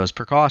don't take those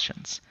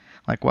precautions.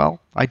 Well,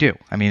 I do.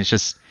 I mean, it's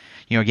just,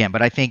 again,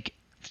 but I think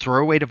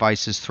throwaway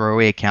devices,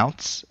 throwaway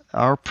accounts,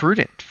 are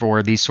prudent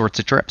for these sorts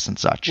of trips and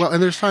such. Well,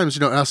 and there's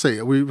times, I'll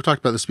say, we talked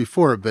about this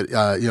before, but,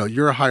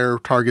 you're a higher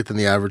target than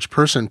the average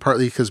person,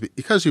 partly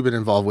because you've been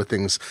involved with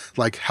things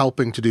like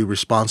helping to do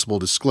responsible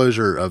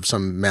disclosure of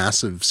some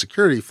massive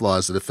security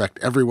flaws that affect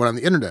everyone on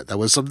the internet. That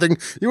was something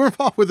you were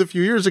involved with a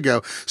few years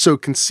ago. So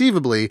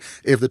conceivably,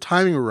 if the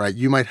timing were right,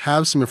 you might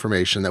have some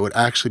information that would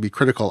actually be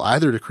critical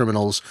either to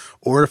criminals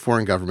or to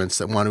foreign governments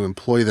that want to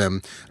employ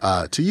them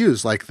to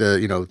use, like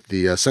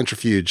the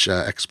centrifuge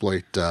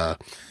exploit.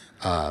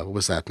 What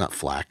was that? Not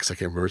Flax. I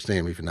can't remember its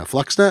name even now.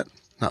 Fluxnet?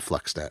 Not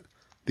Fluxnet.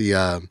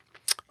 The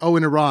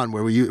in Iran,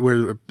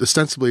 where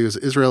ostensibly it was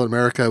Israel and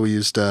America, we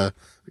used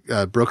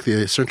broke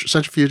the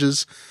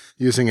centrifuges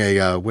using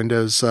a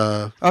Windows.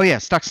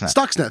 Stuxnet.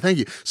 Stuxnet. Thank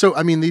you. So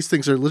I mean, these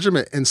things are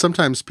legitimate, and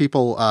sometimes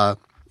people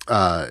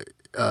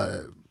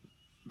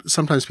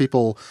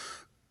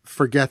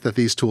forget that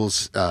these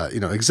tools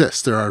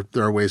exist. There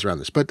are ways around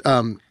this, but.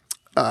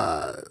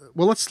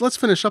 Well, let's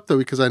finish up though,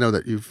 because I know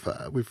that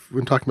we've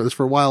been talking about this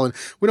for a while, and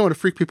we don't want to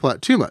freak people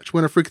out too much. We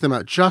want to freak them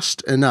out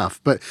just enough.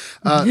 But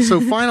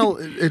so, final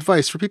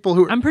advice for people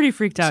who I'm pretty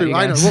freaked out. So,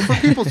 I know. Well, for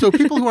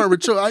people who aren't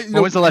rich. So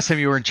when was the last time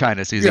you were in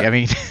China, Susie? Yeah. I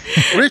mean,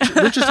 Rich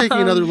is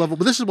taking another level,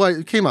 but this is why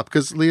it came up,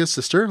 because Leah's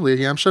sister, Leah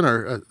Yamshin,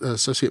 our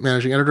associate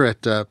managing editor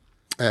at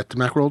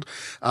Macworld,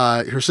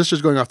 her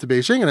sister's going off to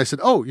Beijing, and I said,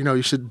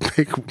 you should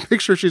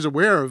make sure she's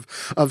aware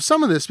of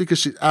some of this, because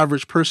she's an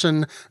average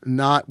person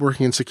not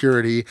working in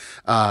security,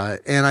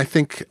 and I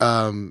think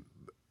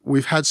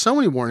we've had so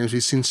many warnings.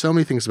 We've seen so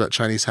many things about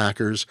Chinese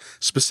hackers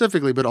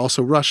specifically, but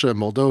also Russia,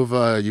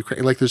 Moldova,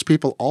 Ukraine. Like, there's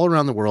people all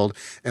around the world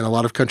and a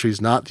lot of countries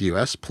not the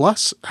U.S.,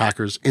 plus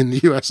hackers in the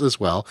U.S. as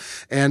well.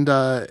 And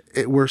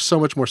we're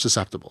so much more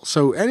susceptible.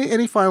 So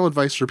any final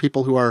advice for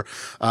people who are,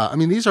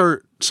 these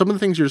are, some of the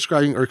things you're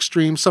describing are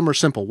extreme. Some are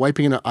simple.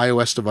 Wiping an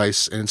iOS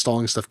device and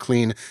installing stuff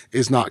clean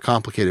is not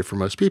complicated for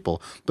most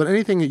people. But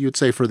anything that you would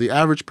say for the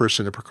average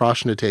person, a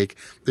precaution to take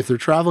if they're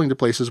traveling to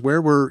places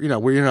where where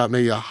you're not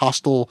maybe a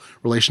hostile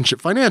relationship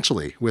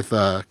financially with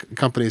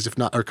companies, if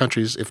not, or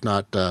countries, if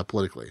not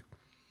politically.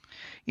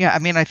 Yeah, I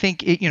mean, I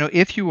think,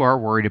 if you are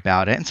worried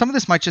about it, and some of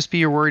this might just be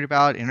you're worried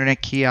about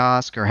internet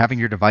kiosk or having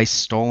your device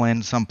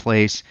stolen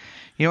someplace.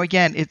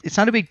 Again, it's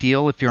not a big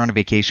deal if you're on a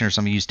vacation or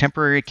something. Use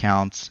temporary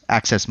accounts,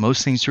 access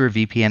most things through a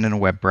VPN and a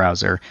web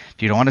browser.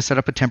 If you don't want to set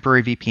up a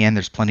temporary VPN,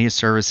 there's plenty of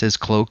services,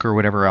 Cloak or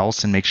whatever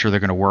else, and make sure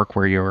they're going to work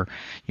where you're,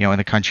 in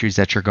the countries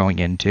that you're going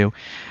into.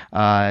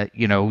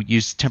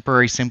 Use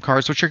temporary SIM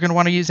cards, which you're going to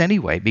want to use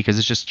anyway, because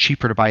it's just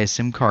cheaper to buy a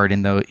SIM card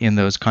in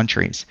those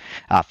countries.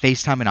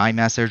 FaceTime and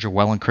iMessage are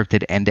well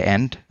encrypted end to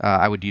end.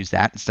 I would use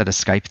that instead of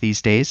Skype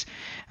these days,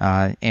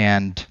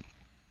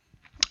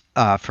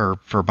 for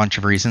a bunch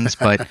of reasons,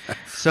 but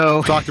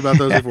so talked about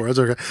those before. That's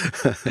okay.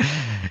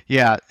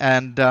 Yeah,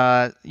 and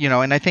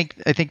and I think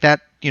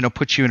that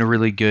puts you in a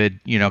really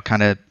good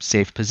kind of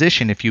safe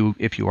position if you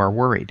are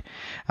worried.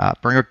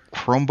 Bring a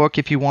Chromebook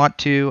if you want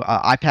to.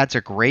 iPads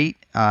are great,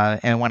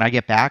 and when I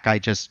get back, I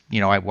just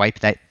I wipe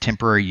that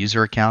temporary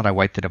user account, I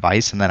wipe the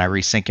device, and then I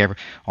resync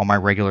all my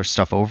regular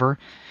stuff over.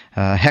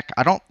 Heck,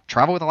 I don't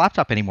travel with a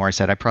laptop anymore. I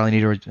said I probably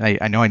need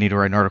to. I know I need to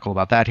write an article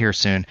about that here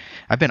soon.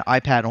 I've been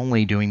iPad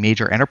only doing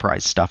major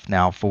enterprise stuff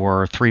now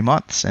for 3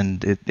 months,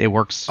 and it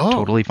works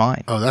totally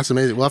fine. Oh, that's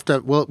amazing.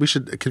 We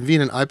should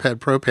convene an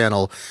iPad Pro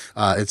panel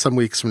in some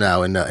weeks from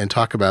now and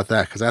talk about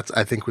that, because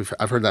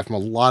I've heard that from a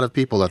lot of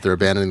people that they're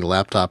abandoning the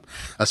laptop,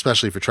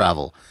 especially for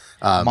travel.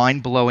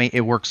 Mind blowing!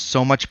 It works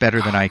so much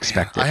better than I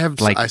expected.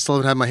 I still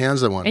haven't had my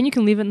hands on one. And you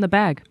can leave it in the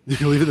bag. You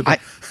can leave it in the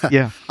bag.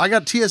 Yeah. I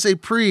got TSA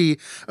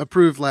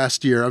pre-approved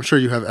last year. I'm sure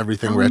you have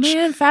everything, Rich.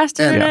 Man, fast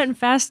internet and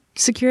fast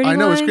security I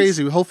know, lines. it's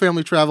crazy. The whole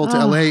family traveled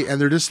to LA, and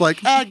they're just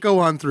like, go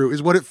on through,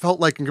 is what it felt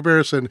like in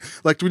comparison.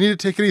 Like, do we need to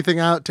take anything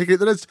out?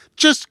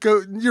 Just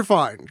go. You're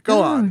fine.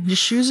 Go on. Your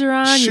shoes are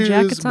on, your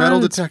jacket's on.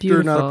 Metal It's detector,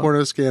 beautiful. not a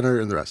porno scanner,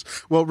 and the rest.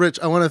 Well, Rich,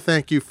 I want to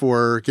thank you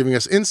for giving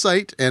us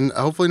insight and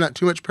hopefully not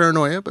too much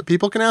paranoia, but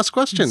people can ask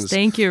questions.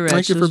 Thank you, Rich.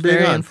 Thank you it for was being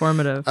very on.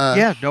 informative.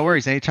 Yeah, no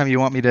worries. Anytime you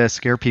want me to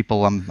scare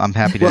people, I'm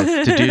happy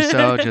to do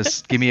so.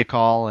 Just give me a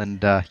call,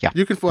 and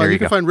you can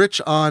find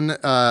Rich on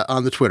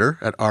the Twitter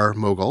at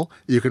rmogull.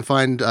 You can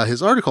find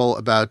his article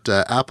about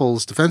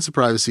Apple's defense of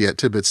privacy at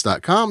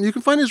tidbits.com. You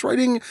can find his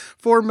writing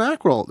for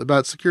Macworld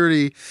about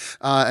security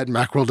at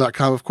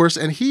macworld.com, of course,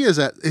 and he is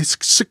at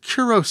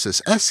Securosis,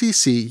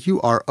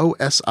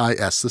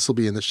 SECUROSIS. This will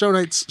be in the show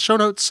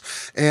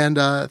notes. And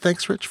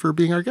thanks, Rich, for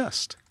being our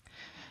guest.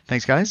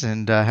 Thanks, guys,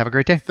 and have a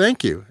great day.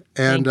 Thank you.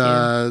 And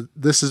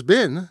this has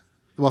been,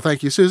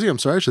 thank you, Susie. I'm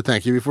sorry, I should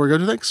thank you before we go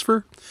to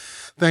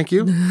thank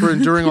you for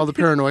enduring all the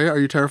paranoia. Are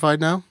you terrified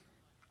now?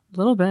 A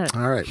little bit.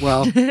 All right.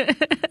 Well,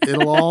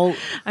 it'll all...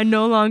 I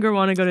no longer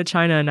want to go to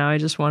China. Now I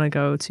just want to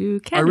go to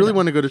Canada. I really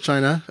want to go to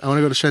China. I want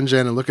to go to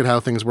Shenzhen and look at how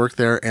things work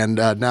there. And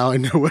now I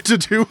know what to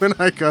do when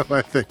I go,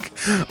 I think.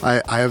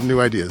 I have new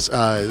ideas.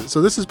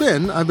 So this has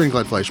been, I've been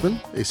Glenn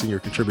Fleischman, a senior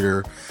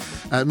contributor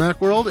at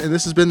Macworld. And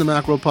this has been the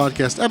Macworld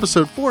Podcast,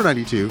 episode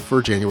 492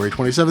 for January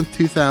 27th,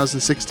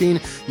 2016.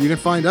 You can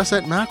find us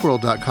at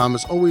macworld.com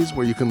as always,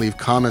 where you can leave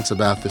comments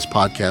about this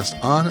podcast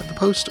on the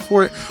post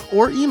for it,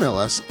 or email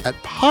us at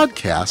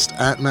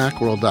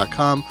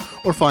podcast@macworld.com,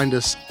 or find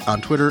us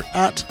on Twitter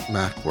at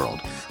Macworld.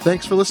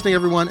 Thanks for listening,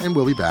 everyone, and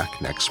we'll be back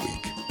next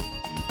week.